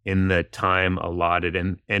in the time allotted.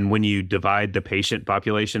 And when you divide the patient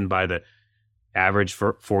population by the average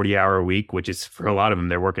for 40-hour week, which is for a lot of them,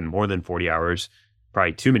 they're working more than 40 hours,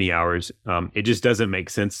 probably too many hours. It just doesn't make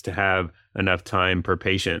sense to have enough time per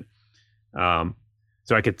patient. So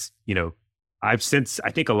I could, I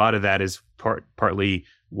think a lot of that is partly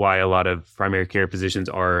why a lot of primary care physicians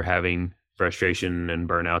are having frustration, and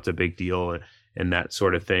burnout's a big deal, and that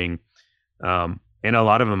sort of thing. And a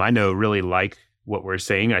lot of them I know really like what we're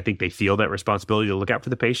saying. I think they feel that responsibility to look out for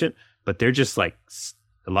the patient, but they're just like,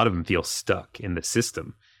 a lot of them feel stuck in the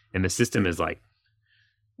system, and the system is like,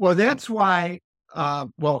 well, that's why,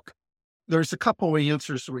 there's a couple of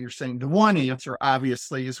answers to what you're saying. The one answer,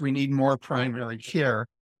 obviously, is we need more primary care,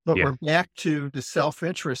 but yeah, we're back to the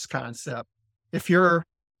self-interest concept. If you're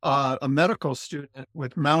a medical student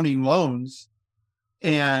with mounting loans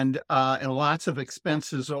and lots of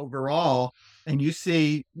expenses overall, and you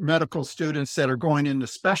see medical students that are going into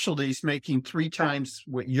specialties making 3 times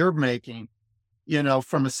what you're making,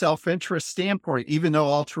 from a self-interest standpoint, even though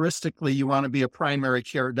altruistically you want to be a primary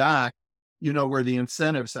care doc, where the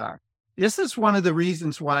incentives are. This is one of the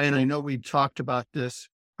reasons why, and I know we've talked about this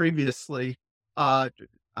previously, I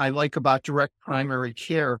like about direct primary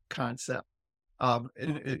care concept, as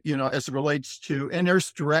it relates to, and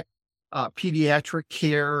there's direct pediatric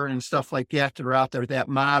care and stuff like that are out there, that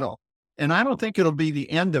model. And I don't think it'll be the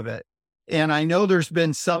end of it. And I know there's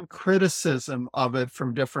been some criticism of it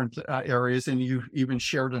from different areas, and you even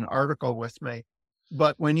shared an article with me.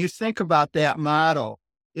 But when you think about that model,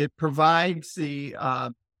 it provides the,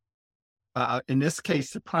 in this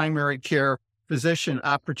case, the primary care physician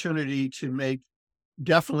opportunity to make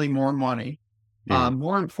definitely more money.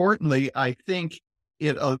 More importantly, I think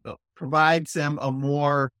it provides them a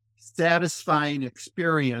more satisfying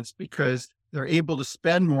experience because they're able to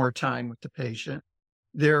spend more time with the patient.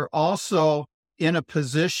 They're also in a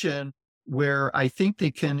position where I think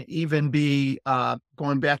they can even be,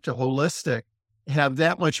 going back to holistic, have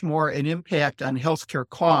that much more an impact on healthcare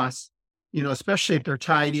costs, especially if they're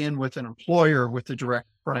tied in with an employer with the direct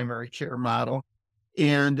primary care model.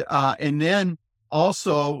 And then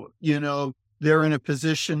also, they're in a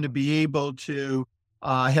position to be able to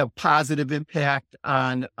have positive impact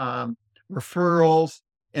on referrals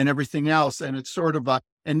and everything else. And it's sort of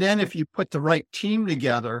and then if you put the right team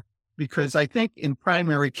together, because I think in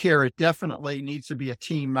primary care, it definitely needs to be a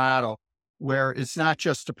team model where it's not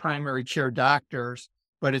just the primary care doctors,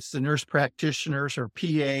 but it's the nurse practitioners or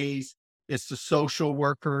PAs, it's the social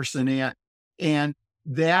workers and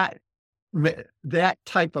that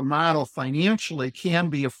type of model financially can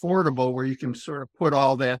be affordable where you can sort of put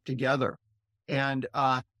all that together. And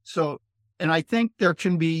and I think there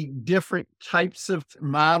can be different types of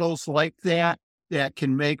models like that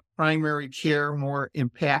can make primary care more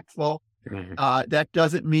impactful. That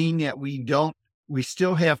doesn't mean that we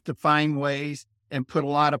still have to find ways and put a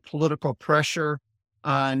lot of political pressure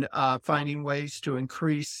on finding ways to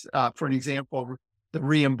increase, for an example, the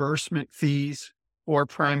reimbursement fees for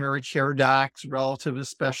primary care docs relative to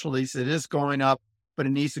specialties. It is going up, but it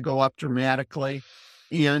needs to go up dramatically.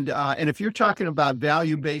 And if you're talking about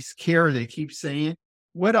value-based care, they keep saying,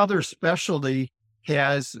 what other specialty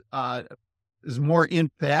is more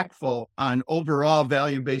impactful on overall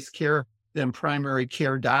value-based care than primary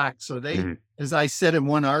care docs? So they, as I said in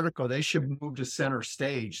one article, they should move to center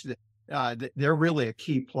stage. They're really a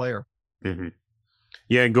key player.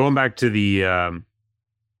 Yeah, and going back to the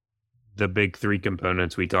big 3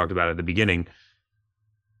 components we talked about at the beginning,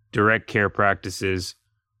 direct care practices.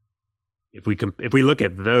 If we look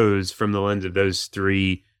at those from the lens of those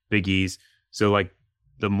 3 biggies, so like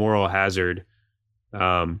the moral hazard,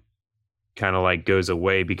 kind of like goes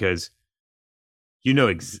away because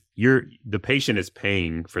the patient is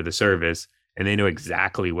paying for the service and they know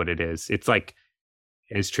exactly what it is. It's like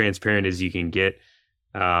as transparent as you can get.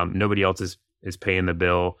 Nobody else is paying the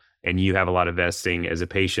bill, and you have a lot of vesting as a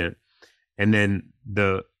patient. And then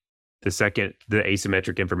the second, the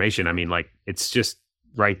asymmetric information, I mean, like it's just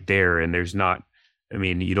right there, and there's not, I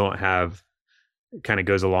mean, you don't have, it kind of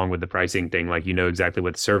goes along with the pricing thing, like exactly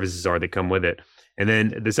what the services are that come with it. And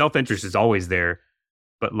then the self-interest is always there,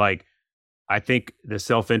 but like I think the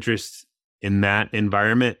self-interest in that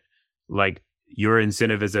environment, like your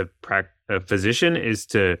incentive as a physician is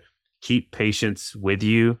to keep patients with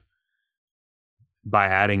you by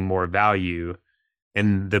adding more value,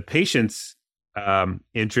 and the patient's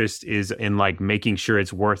interest is in like making sure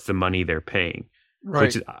it's worth the money they're paying.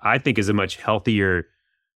 Right. Which I think is a much healthier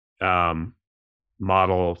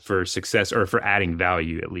model for success, or for adding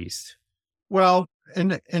value at least. Well,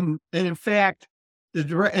 and in fact,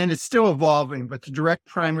 and it's still evolving, but the direct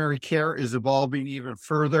primary care is evolving even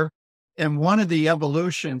further. And one of the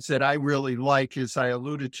evolutions that I really like, as I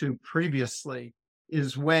alluded to previously,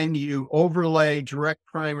 is when you overlay direct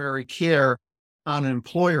primary care on an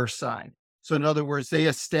employer side. So in other words, they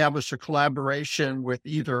establish a collaboration with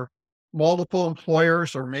either multiple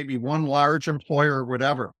employers or maybe one large employer or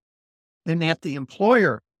whatever. And that the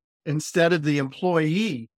employer, instead of the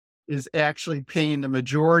employee, is actually paying the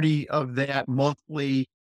majority of that monthly,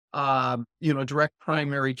 direct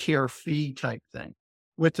primary care fee type thing.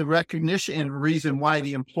 With the recognition and reason why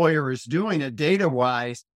the employer is doing it data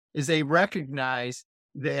wise is they recognize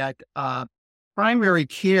that primary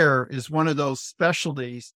care is one of those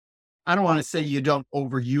specialties. I don't want to say you don't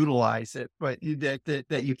overutilize it, but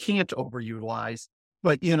that you can't overutilize.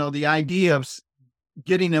 But, the idea of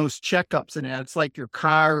getting those checkups and that, it's like your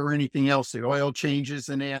car or anything else, the oil changes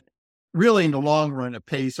and that, really in the long run, it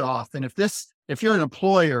pays off. And if you're an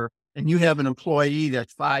employer and you have an employee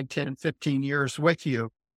that's 5, 10, 15 years with you,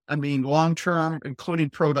 I mean, long-term, including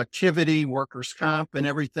productivity, workers' comp and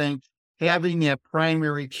everything, having that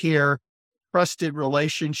primary care trusted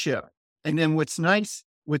relationship. And then what's nice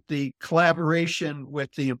with the collaboration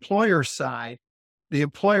with the employer side, the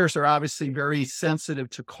employers are obviously very sensitive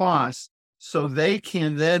to costs. So they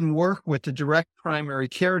can then work with the direct primary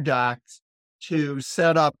care docs to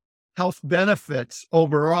set up health benefits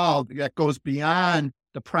overall that goes beyond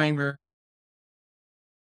the primary,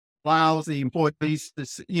 allows the employees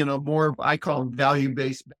to, more, I call them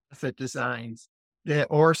value-based benefit designs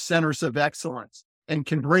or centers of excellence, and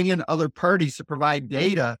can bring in other parties to provide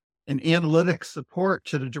data and analytic support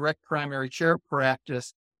to the direct primary care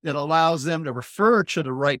practice that allows them to refer to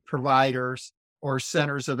the right providers or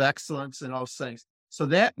centers of excellence and those things. So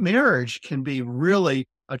that marriage can be really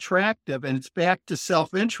attractive, and it's back to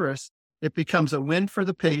self-interest. It becomes a win for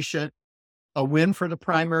the patient, a win for the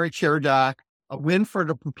primary care doc, a win for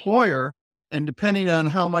the employer, and depending on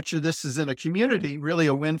how much of this is in a community, really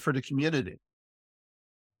a win for the community.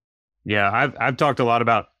 Yeah, I've talked a lot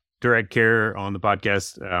about direct care on the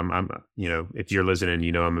podcast. If you're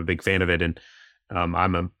listening, I'm a big fan of it, and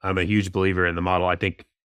I'm a huge believer in the model. I think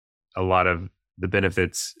a lot of the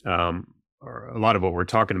benefits, or a lot of what we're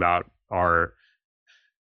talking about, are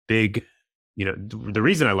big. The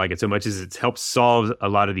reason I like it so much is it helps solve a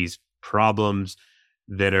lot of these problems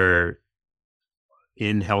that are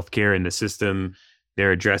in healthcare in the system.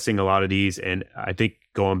 They're addressing a lot of these. And I think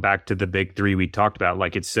going back to the big three we talked about,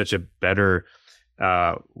 like, it's such a better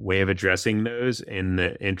way of addressing those in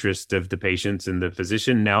the interest of the patients and the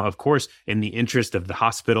physician. Now, of course, in the interest of the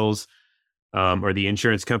hospitals or the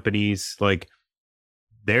insurance companies, like,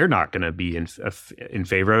 they're not going to be in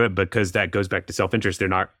favor of it, because that goes back to self-interest.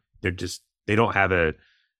 They don't have a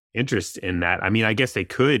interest in that. I mean, I guess they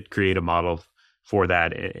could create a model for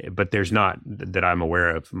that, but there's not, that I'm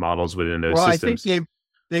aware of, models within those systems. I think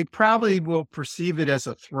they probably will perceive it as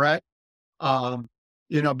a threat,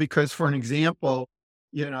 because, for an example,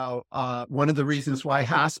 one of the reasons why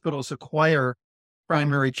hospitals acquire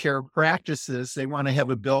primary care practices, they want to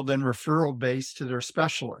have a built-in referral base to their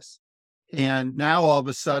specialists. And now all of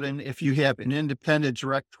a sudden, if you have an independent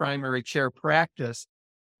direct primary care practice,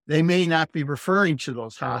 they may not be referring to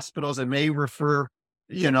those hospitals. It may refer,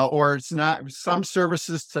 or it's not, some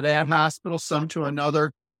services to that hospital, some to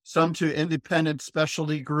another, some to independent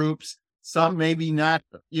specialty groups, some maybe not,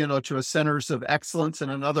 to a centers of excellence in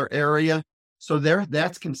another area. So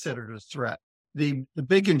that's considered a threat. The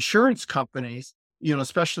big insurance companies,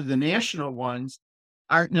 especially the national ones,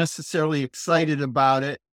 aren't necessarily excited about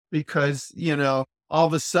it, because, all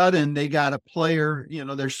of a sudden they got a player,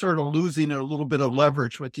 they're sort of losing a little bit of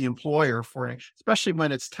leverage with the employer especially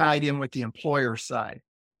when it's tied in with the employer side.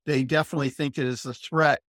 They definitely think it is a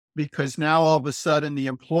threat, because now all of a sudden the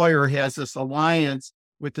employer has this alliance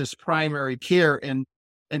with this primary care, and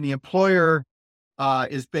the employer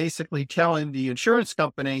is basically telling the insurance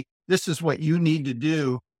company, this is what you need to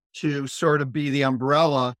do to sort of be the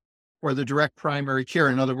umbrella for the direct primary care.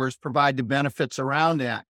 In other words, provide the benefits around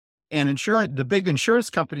that. And the big insurance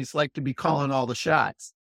companies like to be calling all the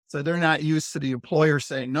shots. So they're not used to the employer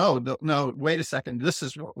saying, no, wait a second, this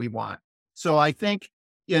is what we want. So I think,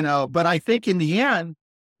 but I think in the end,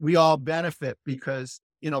 we all benefit, because,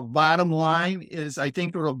 bottom line is, I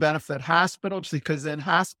think it will benefit hospitals, because then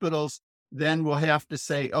hospitals then will have to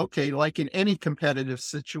say, okay, like in any competitive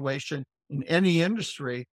situation in any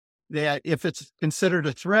industry, that if it's considered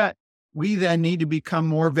a threat, we then need to become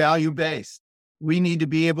more value-based. We need to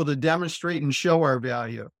be able to demonstrate and show our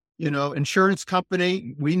value. Insurance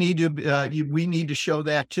company, we need to show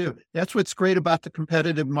that too. That's what's great about the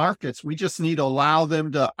competitive markets. We just need to allow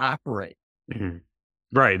them to operate. Mm-hmm.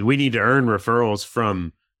 Right. We need to earn referrals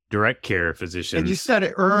from direct care And you physicians. said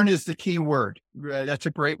it, earn is the key word. That's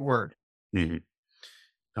a great word. Mhm.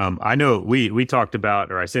 I know we talked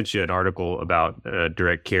about, or I sent you an article about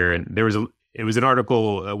direct care, and it was an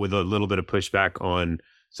article with a little bit of pushback on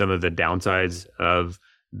some of the downsides of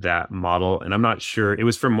that model, and I'm not sure. It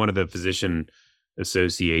was from one of the physician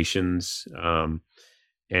associations,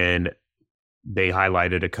 and they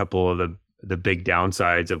highlighted a couple of the big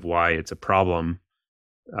downsides of why it's a problem,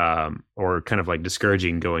 or kind of like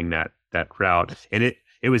discouraging going that route. And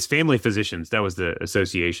it was family physicians. That was the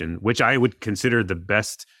association, which I would consider the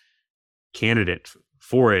best candidate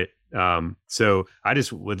for it. So I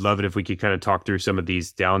just would love it if we could kind of talk through some of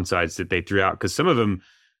these downsides that they threw out, because some of them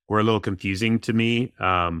were a little confusing to me.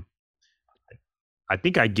 I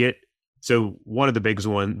think I get. So one of the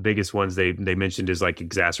biggest ones they mentioned is like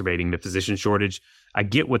exacerbating the physician shortage. I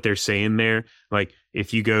get what they're saying there. Like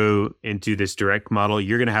if you go into this direct model,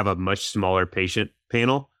 you're going to have a much smaller patient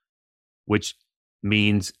panel, which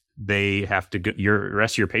means they have to go. Your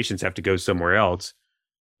rest of your patients have to go somewhere else,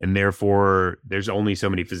 and therefore there's only so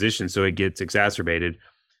many physicians, so it gets exacerbated.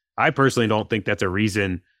 I personally don't think that's a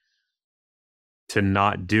reason to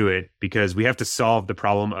not do it, because we have to solve the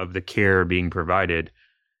problem of the care being provided.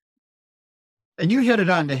 And you hit it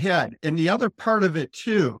on the head. And the other part of it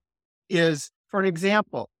too is, for an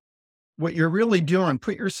example, what you're really doing,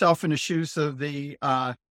 put yourself in the shoes of the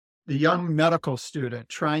young medical student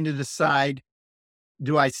trying to decide,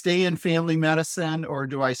 do I stay in family medicine or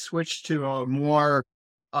do I switch to a more,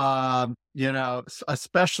 a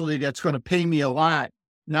specialty that's going to pay me a lot?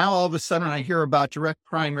 Now, all of a sudden I hear about direct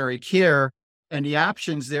primary care and the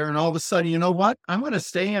options there. And all of a sudden, you know what? I'm going to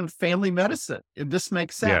stay in family medicine. If this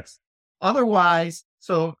makes sense. Otherwise,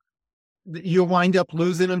 so you'll wind up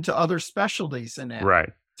losing them to other specialties in that.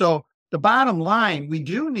 Right. So the bottom line, we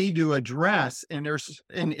do need to address, and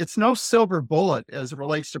it's no silver bullet as it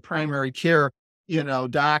relates to primary care,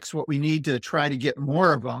 docs, what we need to try to get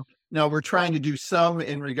more of them. Now we're trying to do some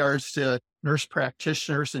in regards to nurse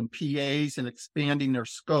practitioners and PAs and expanding their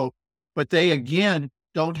scope, but they again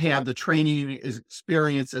don't have the training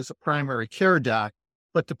experience as a primary care doc.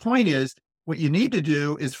 But the point is, what you need to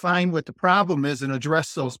do is find what the problem is and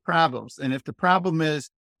address those problems. And if the problem is,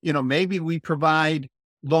 maybe we provide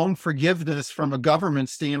loan forgiveness from a government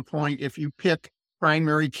standpoint, if you pick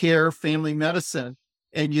primary care, family medicine,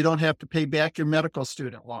 and you don't have to pay back your medical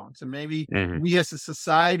student loans. And maybe we as a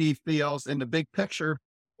society feels in the big picture,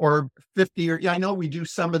 or 50 or I know we do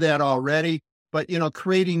some of that already, but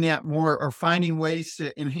creating that more or finding ways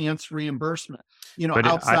to enhance reimbursement, But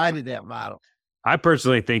outside of that model. I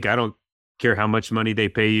personally think I don't care how much money they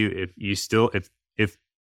pay you, if you still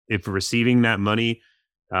if receiving that money,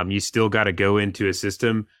 you still got to go into a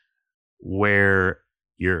system where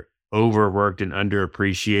you're overworked and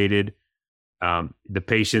underappreciated. The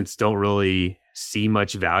patients don't really see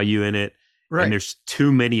much value in it, Right. And there's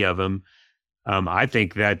too many of them. I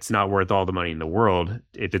think that's not worth all the money in the world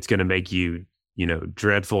if it's going to make you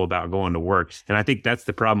dreadful about going to work. And I think that's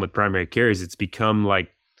the problem with primary care, is it's become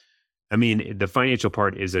like, I mean, the financial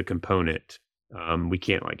part is a component. We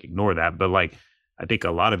can't ignore that, but I think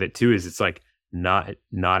a lot of it too is it's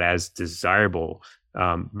not as desirable,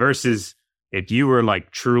 versus if you were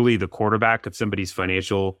truly the quarterback of somebody's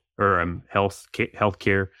financial or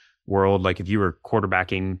healthcare world, if you were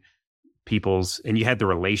quarterbacking people's, and you had the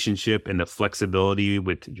relationship and the flexibility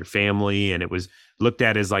with your family, and it was looked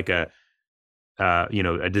at as a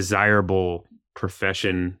desirable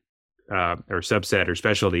profession, or subset or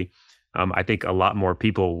specialty. I think a lot more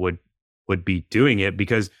people would be doing it,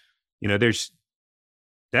 because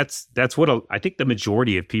that's what I think the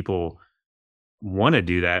majority of people want to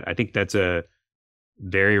do that. I think that's a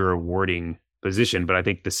very rewarding position, but I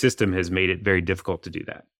think the system has made it very difficult to do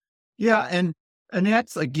that. Yeah, and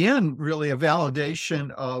that's again really a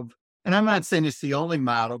validation of, and I'm not saying it's the only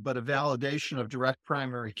model, but a validation of direct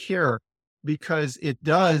primary care, because it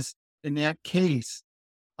does in that case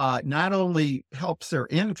not only helps their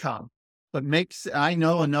income, but I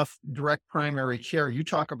know enough direct primary care. You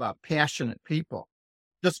talk about passionate people.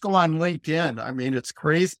 Just go on LinkedIn. I mean, it's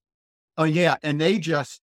crazy. Oh yeah, and they drink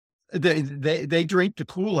the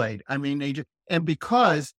Kool-Aid. I mean, and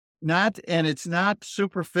because it's not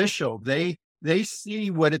superficial. They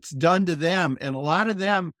see what it's done to them, and a lot of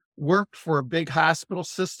them worked for big hospital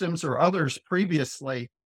systems or others previously,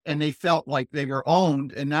 and they felt like they were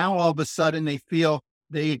owned. And now all of a sudden they feel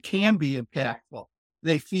they can be impactful.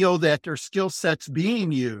 They feel that their skill set's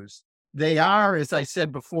being used. They are, as I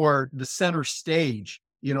said before, the center stage,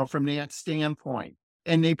 from that standpoint,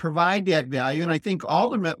 and they provide that value. And I think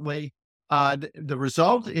ultimately the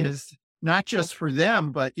result is not just for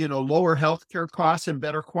them, but, lower healthcare costs and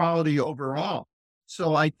better quality overall.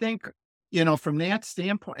 So I think, from that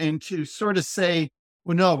standpoint, and to sort of say,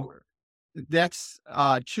 well, no, that's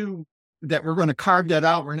too, that we're going to carve that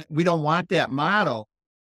out. We don't want that model,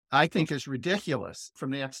 I think is ridiculous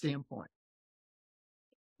from that standpoint.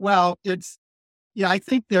 Well, I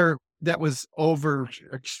think that was over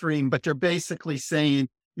extreme, but they're basically saying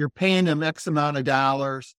you're paying them X amount of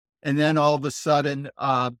dollars. And then all of a sudden,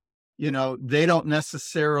 they don't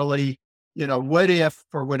necessarily, what if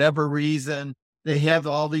for whatever reason, they have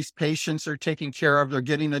all these patients they're taking care of, they're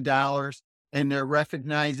getting the dollars, and they're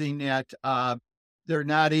recognizing that they're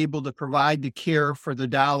not able to provide the care for the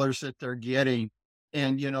dollars that they're getting.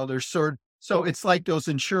 And, so it's like those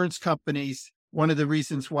insurance companies. One of the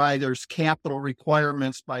reasons why there's capital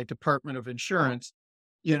requirements by Department of Insurance,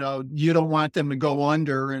 you don't want them to go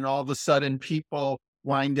under and all of a sudden people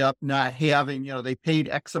wind up not having, they paid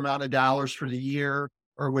X amount of dollars for the year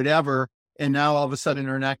or whatever. And now all of a sudden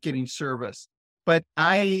they're not getting service. But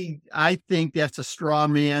I think that's a straw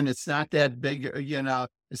man. It's not that big,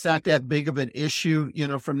 it's not that big of an issue,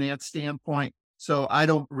 from that standpoint. So I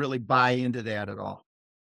don't really buy into that at all.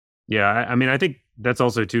 Yeah. I mean, I think that's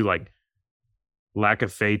also too, like, lack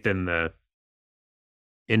of faith in the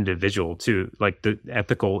individual too, like the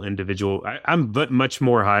ethical individual. I'm much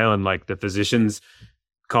more high on like the physicians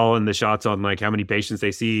calling the shots on like how many patients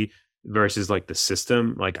they see versus like the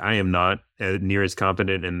system. Like I am not near as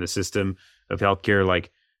confident in the system of healthcare,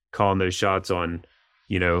 like calling those shots on,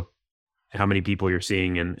 how many people you're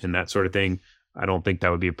seeing and that sort of thing. I don't think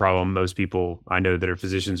that would be a problem. Most people I know that are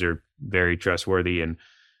physicians are very trustworthy and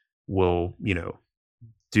will,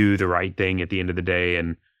 do the right thing at the end of the day.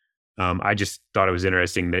 And I just thought it was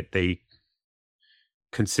interesting that they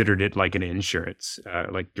considered it like an insurance,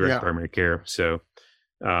 like direct primary care. So,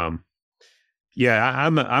 I'm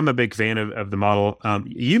a big fan of the model.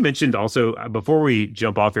 You mentioned also before we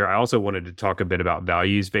jump off here, I also wanted to talk a bit about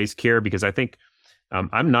values-based care because I think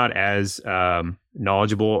I'm not as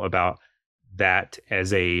knowledgeable about that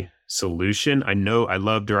as a solution. I know I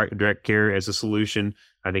love direct care as a solution.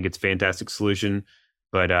 I think it's a fantastic solution.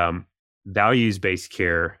 But values-based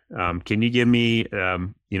care, can you give me,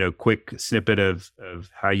 quick snippet of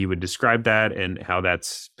how you would describe that and how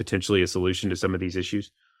that's potentially a solution to some of these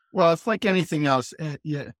issues? Well, it's like anything else.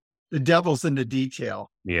 The devil's in the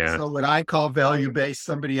detail. Yeah. So what I call value-based,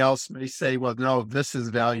 somebody else may say, well, no, this is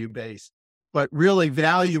value-based. But really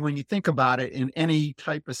value, when you think about it in any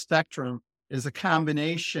type of spectrum, is a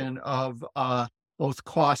combination of both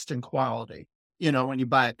cost and quality. When you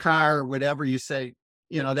buy a car or whatever, you say,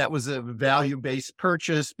 that was a value-based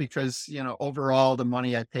purchase because, overall the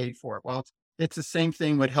money I paid for it. Well, it's the same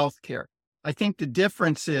thing with healthcare. I think the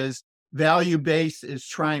difference is value-based is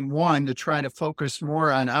trying to focus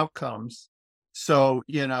more on outcomes. So,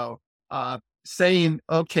 saying,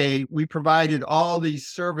 okay, we provided all these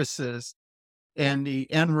services and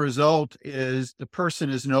the end result is the person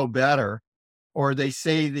is no better, or they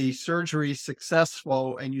say the surgery is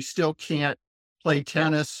successful and you still can't play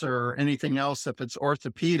tennis or anything else if it's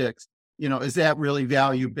orthopedics, is that really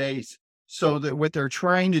value-based? So that what they're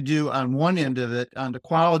trying to do on one end of it, on the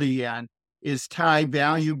quality end, is tie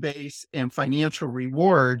value-based and financial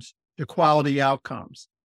rewards to quality outcomes.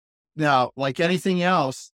 Now, like anything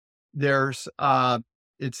else, it's not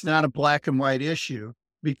a black and white issue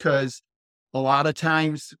because a lot of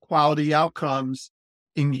times quality outcomes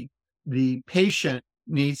in the patient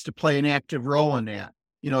needs to play an active role in that.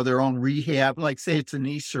 Their own rehab, like say it's a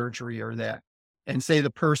knee surgery or that, and say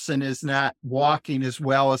the person is not walking as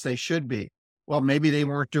well as they should be. Well, maybe they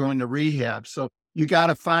weren't doing the rehab. So you got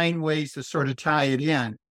to find ways to sort of tie it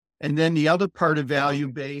in. And then the other part of value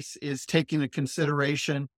base is taking into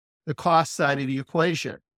consideration the cost side of the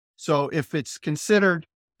equation. So if it's considered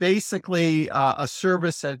basically a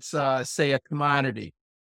service that's, say, a commodity.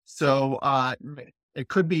 So it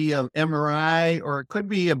could be an MRI or it could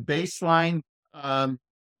be a baseline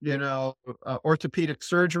orthopedic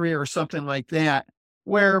surgery or something like that,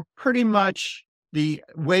 where pretty much the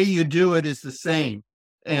way you do it is the same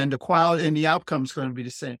and the quality and the outcome is going to be the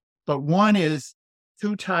same. But one is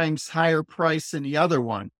 2 times higher price than the other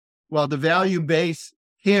one. Well, the value-based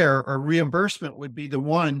care or reimbursement would be the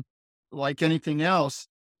one, like anything else,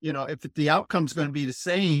 if the outcome is going to be the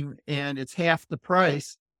same and it's half the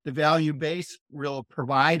price, the value-based real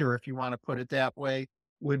provider, if you want to put it that way,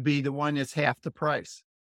 would be the one that's half the price.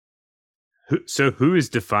 So who is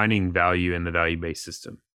defining value in the value-based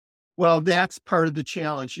system? Well, that's part of the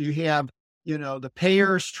challenge. You have, the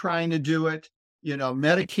payers trying to do it.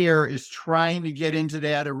 Medicare is trying to get into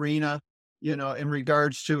that arena, in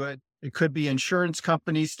regards to it. It could be insurance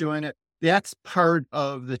companies doing it. that's part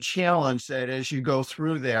of the challenge that as you go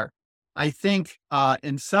through there. I think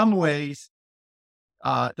in some ways,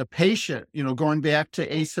 the patient, going back to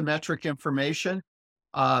asymmetric information,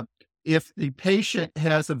 uh, if the patient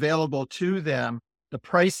has available to them the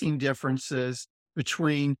pricing differences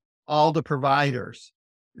between all the providers,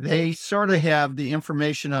 they sort of have the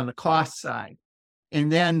information on the cost side.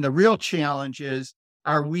 And then the real challenge is,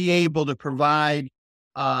 are we able to provide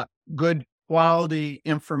uh, good quality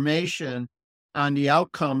information on the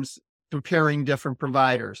outcomes comparing different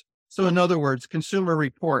providers? So, in other words, consumer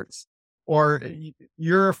reports, or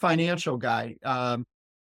you're a financial guy.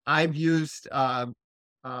 I've used uh,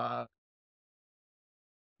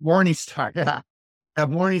 Morningstar. Yeah. Have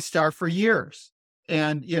Morningstar for years,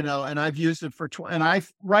 and I've used it for and I,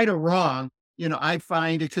 right or wrong, I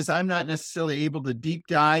find it, because I'm not necessarily able to deep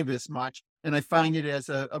dive as much, and I find it as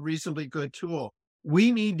a reasonably good tool.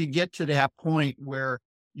 We need to get to that point where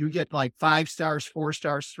you get like 5 stars, 4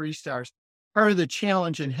 stars, 3 stars. Part of the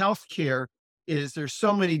challenge in healthcare is there's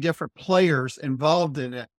so many different players involved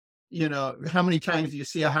in it. How many times do you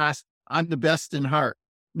see a hospital? I'm the best in heart.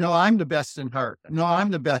 No, I'm the best in heart. No,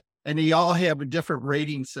 I'm the best. And they all have a different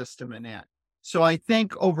rating system in that. So I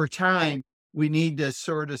think over time, we need to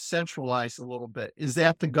sort of centralize a little bit. Is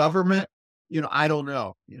that the government? I don't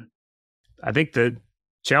know. I think the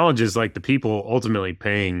challenge is like the people ultimately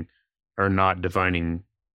paying are not defining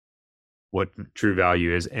what true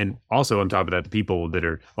value is. And also on top of that, the people that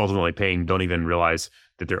are ultimately paying don't even realize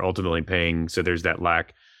that they're ultimately paying. So there's that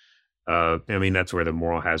lack. That's where the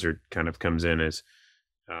moral hazard kind of comes in is,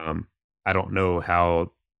 I don't know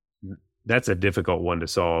how that's a difficult one to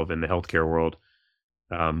solve in the healthcare world.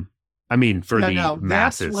 For the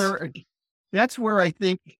masses. That's where I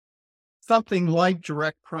think something like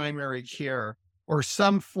direct primary care or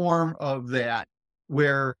some form of that,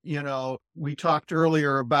 where, we talked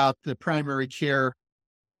earlier about the primary care,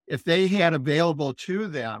 if they had available to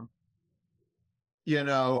them,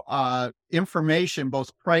 information,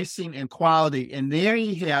 both pricing and quality, and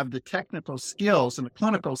they have the technical skills and the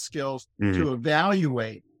clinical skills to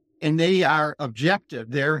evaluate, and they are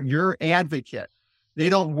objective. They're your advocate. They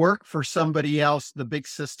don't work for somebody else, the big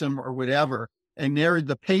system or whatever, and they're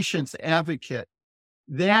the patient's advocate.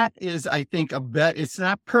 That is, I think, it's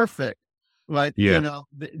not perfect, but,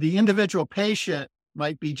 the individual patient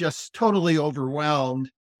might be just totally overwhelmed,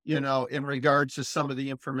 in regards to some of the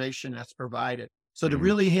information that's provided. So to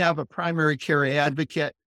really have a primary care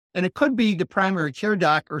advocate, and it could be the primary care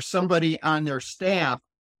doc or somebody on their staff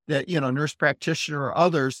that, nurse practitioner or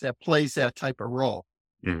others that plays that type of role.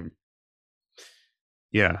 Mm.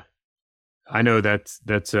 Yeah, I know that's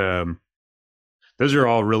those are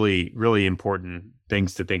all really, really important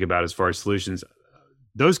things to think about as far as solutions.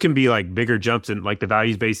 Those can be like bigger jumps, and like the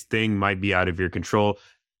values-based thing might be out of your control.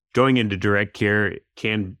 Going into direct care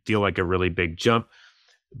can feel like a really big jump,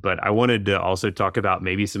 but I wanted to also talk about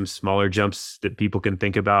maybe some smaller jumps that people can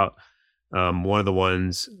think about. One of the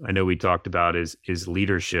ones I know we talked about is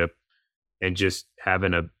leadership, and just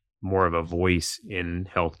having a more of a voice in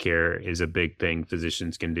healthcare is a big thing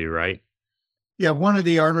physicians can do, right? Yeah. One of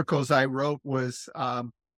the articles I wrote was,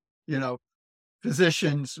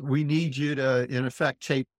 physicians, we need you to, in effect,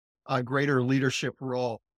 take a greater leadership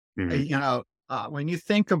role. When you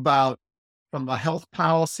think about from a health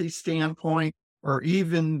policy standpoint, or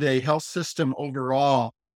even the health system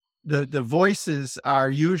overall, the voices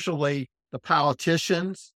are usually the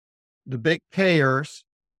politicians, the big payers,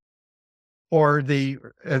 or they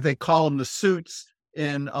call them the suits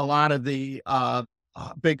in a lot of the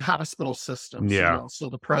big hospital systems, Yeah. so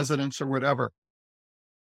the presidents or whatever.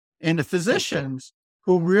 And the physicians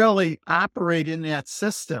who really operate in that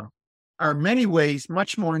system are in many ways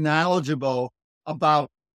much more knowledgeable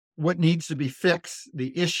about what needs to be fixed,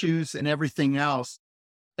 the issues and everything else.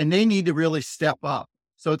 And they need to really step up.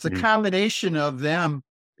 So it's a combination of them,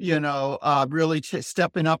 really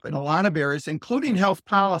stepping up in a lot of areas, including health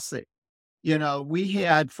policy. We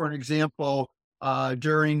had, for an example,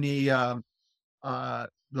 during the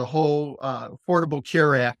whole Affordable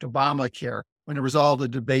Care Act, Obamacare, when there was all the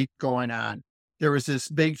debate going on, there was this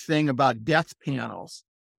big thing about death panels,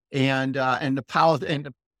 and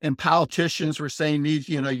politicians were saying these,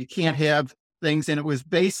 you can't have things, and it was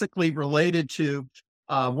basically related to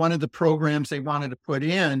one of the programs they wanted to put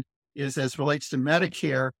in is, as relates to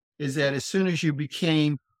Medicare, is that as soon as you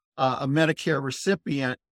became a Medicare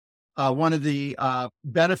recipient, one of the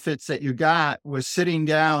benefits that you got was sitting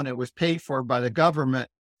down. It was paid for by the government,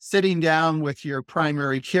 sitting down with your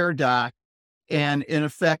primary care doc, and in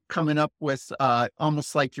effect coming up with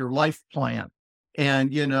almost like your life plan.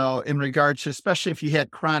 And in regards to, especially if you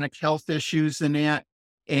had chronic health issues and that,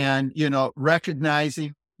 and,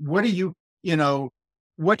 recognizing what do you, you know,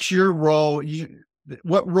 what's your role?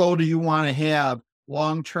 What role do you want to have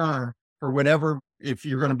long term for whatever, if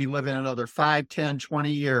you're going to be living another 5, 10,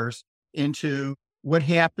 20 years into what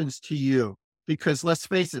happens to you? Because let's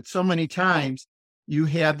face it, so many times you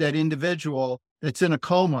have that individual that's in a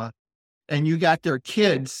coma and you got their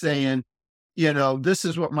kids saying, this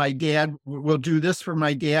is what my dad will do this for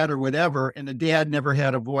my dad or whatever. And the dad never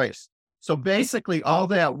had a voice. So basically all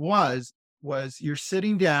that was you're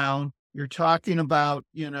sitting down, you're talking about,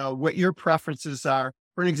 what your preferences are.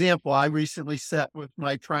 For an example, I recently sat with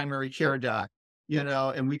my primary care doc,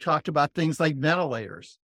 and we talked about things like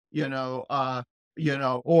ventilators, or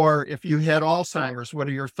if you had Alzheimer's, what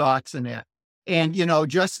are your thoughts in that? And,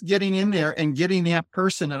 just getting in there and getting that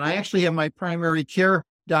person. And I actually have my primary care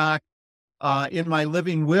doc in my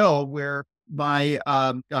living will, where my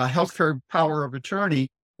healthcare power of attorney,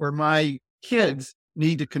 where my kids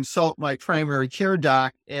need to consult my primary care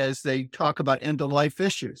doc as they talk about end of life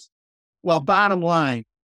issues. Well, bottom line,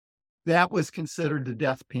 that was considered the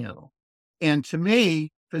death panel. And to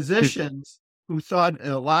me, physicians who thought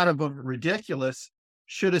a lot of them ridiculous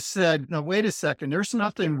should have said, no, wait a second, there's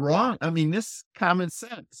nothing wrong. I mean, this is common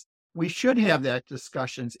sense. We should have that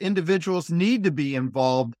discussions. Individuals need to be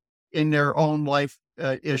involved in their own life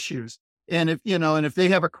issues. And if they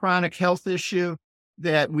have a chronic health issue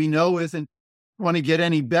that we know isn't going to get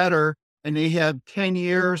any better and they have 10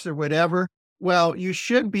 years or whatever, well, you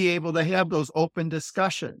should be able to have those open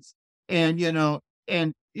discussions. And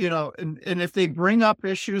if they bring up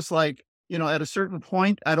issues like, at a certain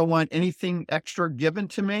point, I don't want anything extra given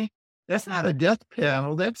to me. That's not a death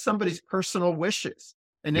panel. That's somebody's personal wishes,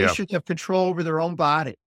 and they should have control over their own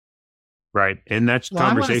body. Right. And that's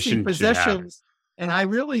conversation physicians. And I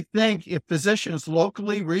really think if physicians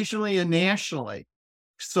locally, regionally, and nationally,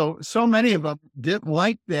 so many of them didn't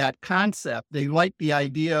like that concept. They liked the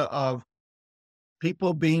idea of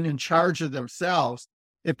people being in charge of themselves.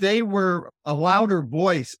 If they were a louder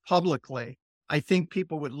voice publicly, I think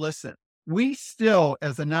people would listen. We still,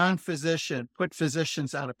 as a non-physician, put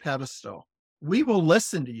physicians on a pedestal. We will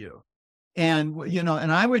listen to you. And,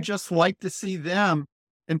 and I would just like to see them,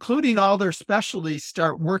 including all their specialties,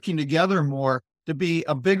 start working together more to be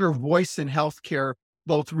a bigger voice in healthcare,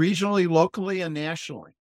 both regionally, locally, and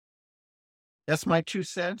nationally. That's my 2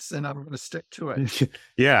 cents, and I'm going to stick to it.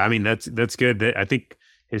 Yeah, I mean, that's good. I think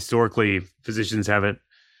historically physicians haven't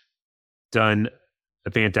done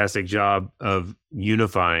a fantastic job of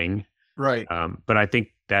unifying. Right. But I think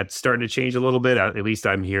that's starting to change a little bit. At least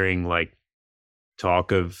I'm hearing like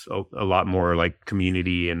talk of a lot more like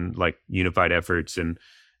community and like unified efforts and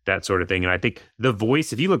that sort of thing. And I think the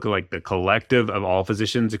voice, if you look at like the collective of all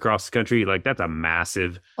physicians across the country, like that's a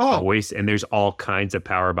massive voice. And there's all kinds of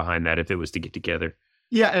power behind that if it was to get together.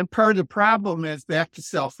 Yeah. And part of the problem is back to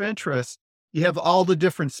self-interest. You have all the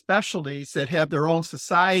different specialties that have their own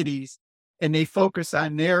societies, and they focus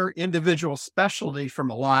on their individual specialty from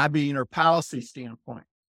a lobbying or policy standpoint.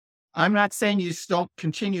 I'm not saying you don't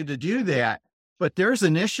continue to do that, but there's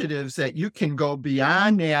initiatives that you can go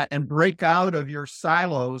beyond that and break out of your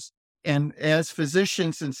silos. And as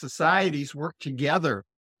physicians and societies work together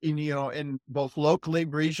in both locally,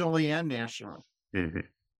 regionally, and nationally. Mm-hmm.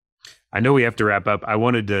 I know we have to wrap up. I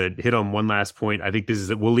wanted to hit on one last point. I think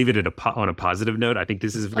we'll leave it on a positive note. I think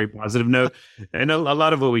this is a very positive note. And a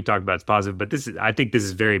lot of what we talked about is positive, but I think this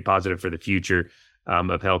is very positive for the future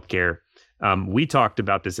of healthcare. We talked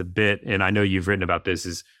about this a bit, and I know you've written about this,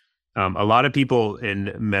 is a lot of people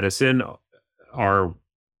in medicine are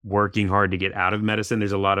working hard to get out of medicine.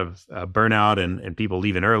 There's a lot of burnout and people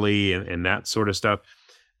leaving early and that sort of stuff.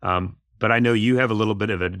 But I know you have a little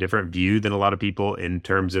bit of a different view than a lot of people in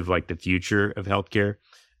terms of like the future of healthcare.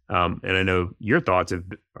 And I know your thoughts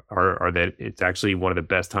are that it's actually one of the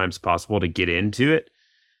best times possible to get into it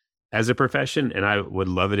as a profession. And I would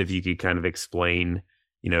love it if you could kind of explain,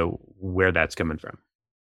 where that's coming from.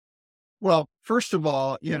 Well, first of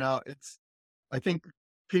all, I think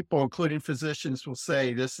people, including physicians, will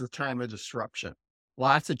say this is a time of disruption,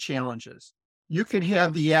 lots of challenges. You could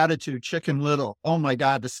have the attitude, Chicken Little, oh my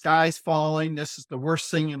God, the sky's falling. This is the worst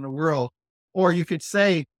thing in the world. Or you could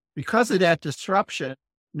say, because of that disruption,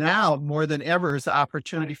 now more than ever is the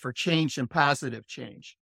opportunity for change and positive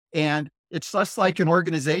change. And it's less like an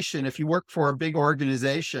organization. If you work for a big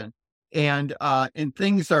organization and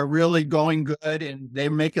things are really going good and they're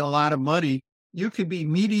making a lot of money, you could be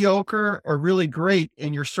mediocre or really great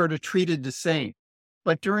and you're sort of treated the same.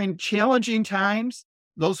 But during challenging times,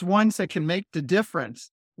 those ones that can make the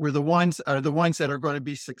difference are the ones that are going to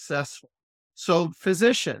be successful. So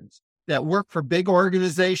physicians, that work for big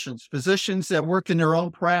organizations, physicians that work in their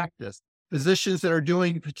own practice, physicians that are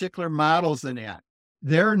doing particular models in that,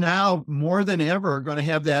 they're now more than ever going to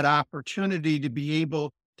have that opportunity to be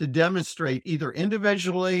able to demonstrate either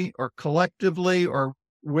individually or collectively or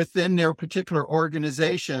within their particular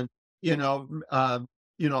organization,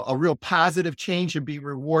 a real positive change and be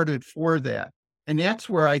rewarded for that. And that's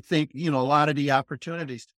where I think, a lot of the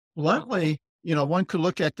opportunities. Bluntly, one could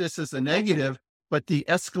look at this as a negative, but the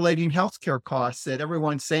escalating healthcare costs that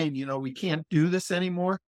everyone's saying, we can't do this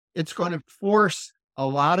anymore, it's going to force a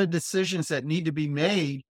lot of decisions that need to be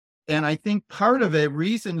made. And I think part of it,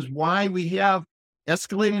 reasons why we have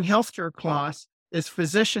escalating healthcare costs, is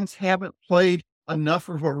physicians haven't played enough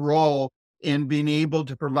of a role in being able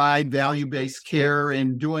to provide value-based care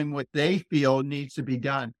and doing what they feel needs to be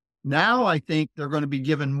done. Now, I think they're going to be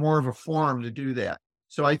given more of a forum to do that.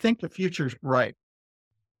 So I think the future's bright.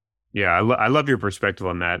 Yeah, I love your perspective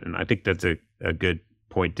on that. And I think that's a good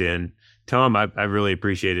point to end. Tom, I really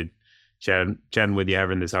appreciated chatting with you,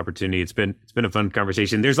 having this opportunity. It's been a fun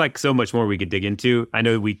conversation. There's like so much more we could dig into. I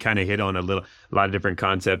know we kind of hit on a lot of different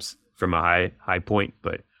concepts from a high point,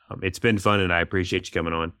 but it's been fun and I appreciate you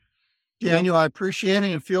coming on. Daniel, I appreciate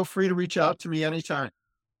it, and feel free to reach out to me anytime.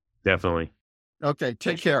 Definitely. Okay,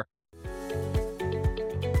 take care.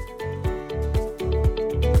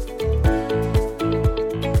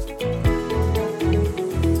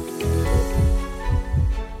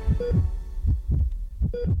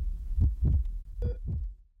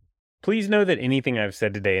 Please know that anything I've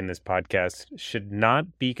said today in this podcast should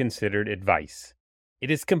not be considered advice. It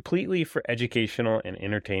is completely for educational and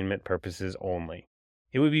entertainment purposes only.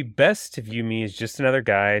 It would be best to view me as just another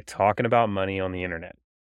guy talking about money on the internet.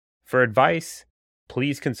 For advice,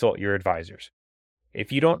 please consult your advisors.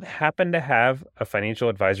 If you don't happen to have a financial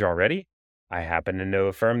advisor already, I happen to know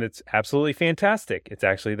a firm that's absolutely fantastic. It's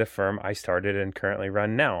actually the firm I started and currently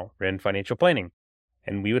run now, Wren Financial Planning.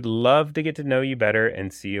 And we would love to get to know you better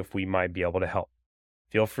and see if we might be able to help.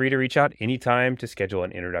 Feel free to reach out anytime to schedule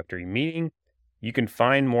an introductory meeting. You can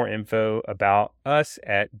find more info about us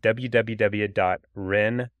at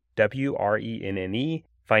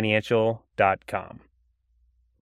www.renfinancial.com.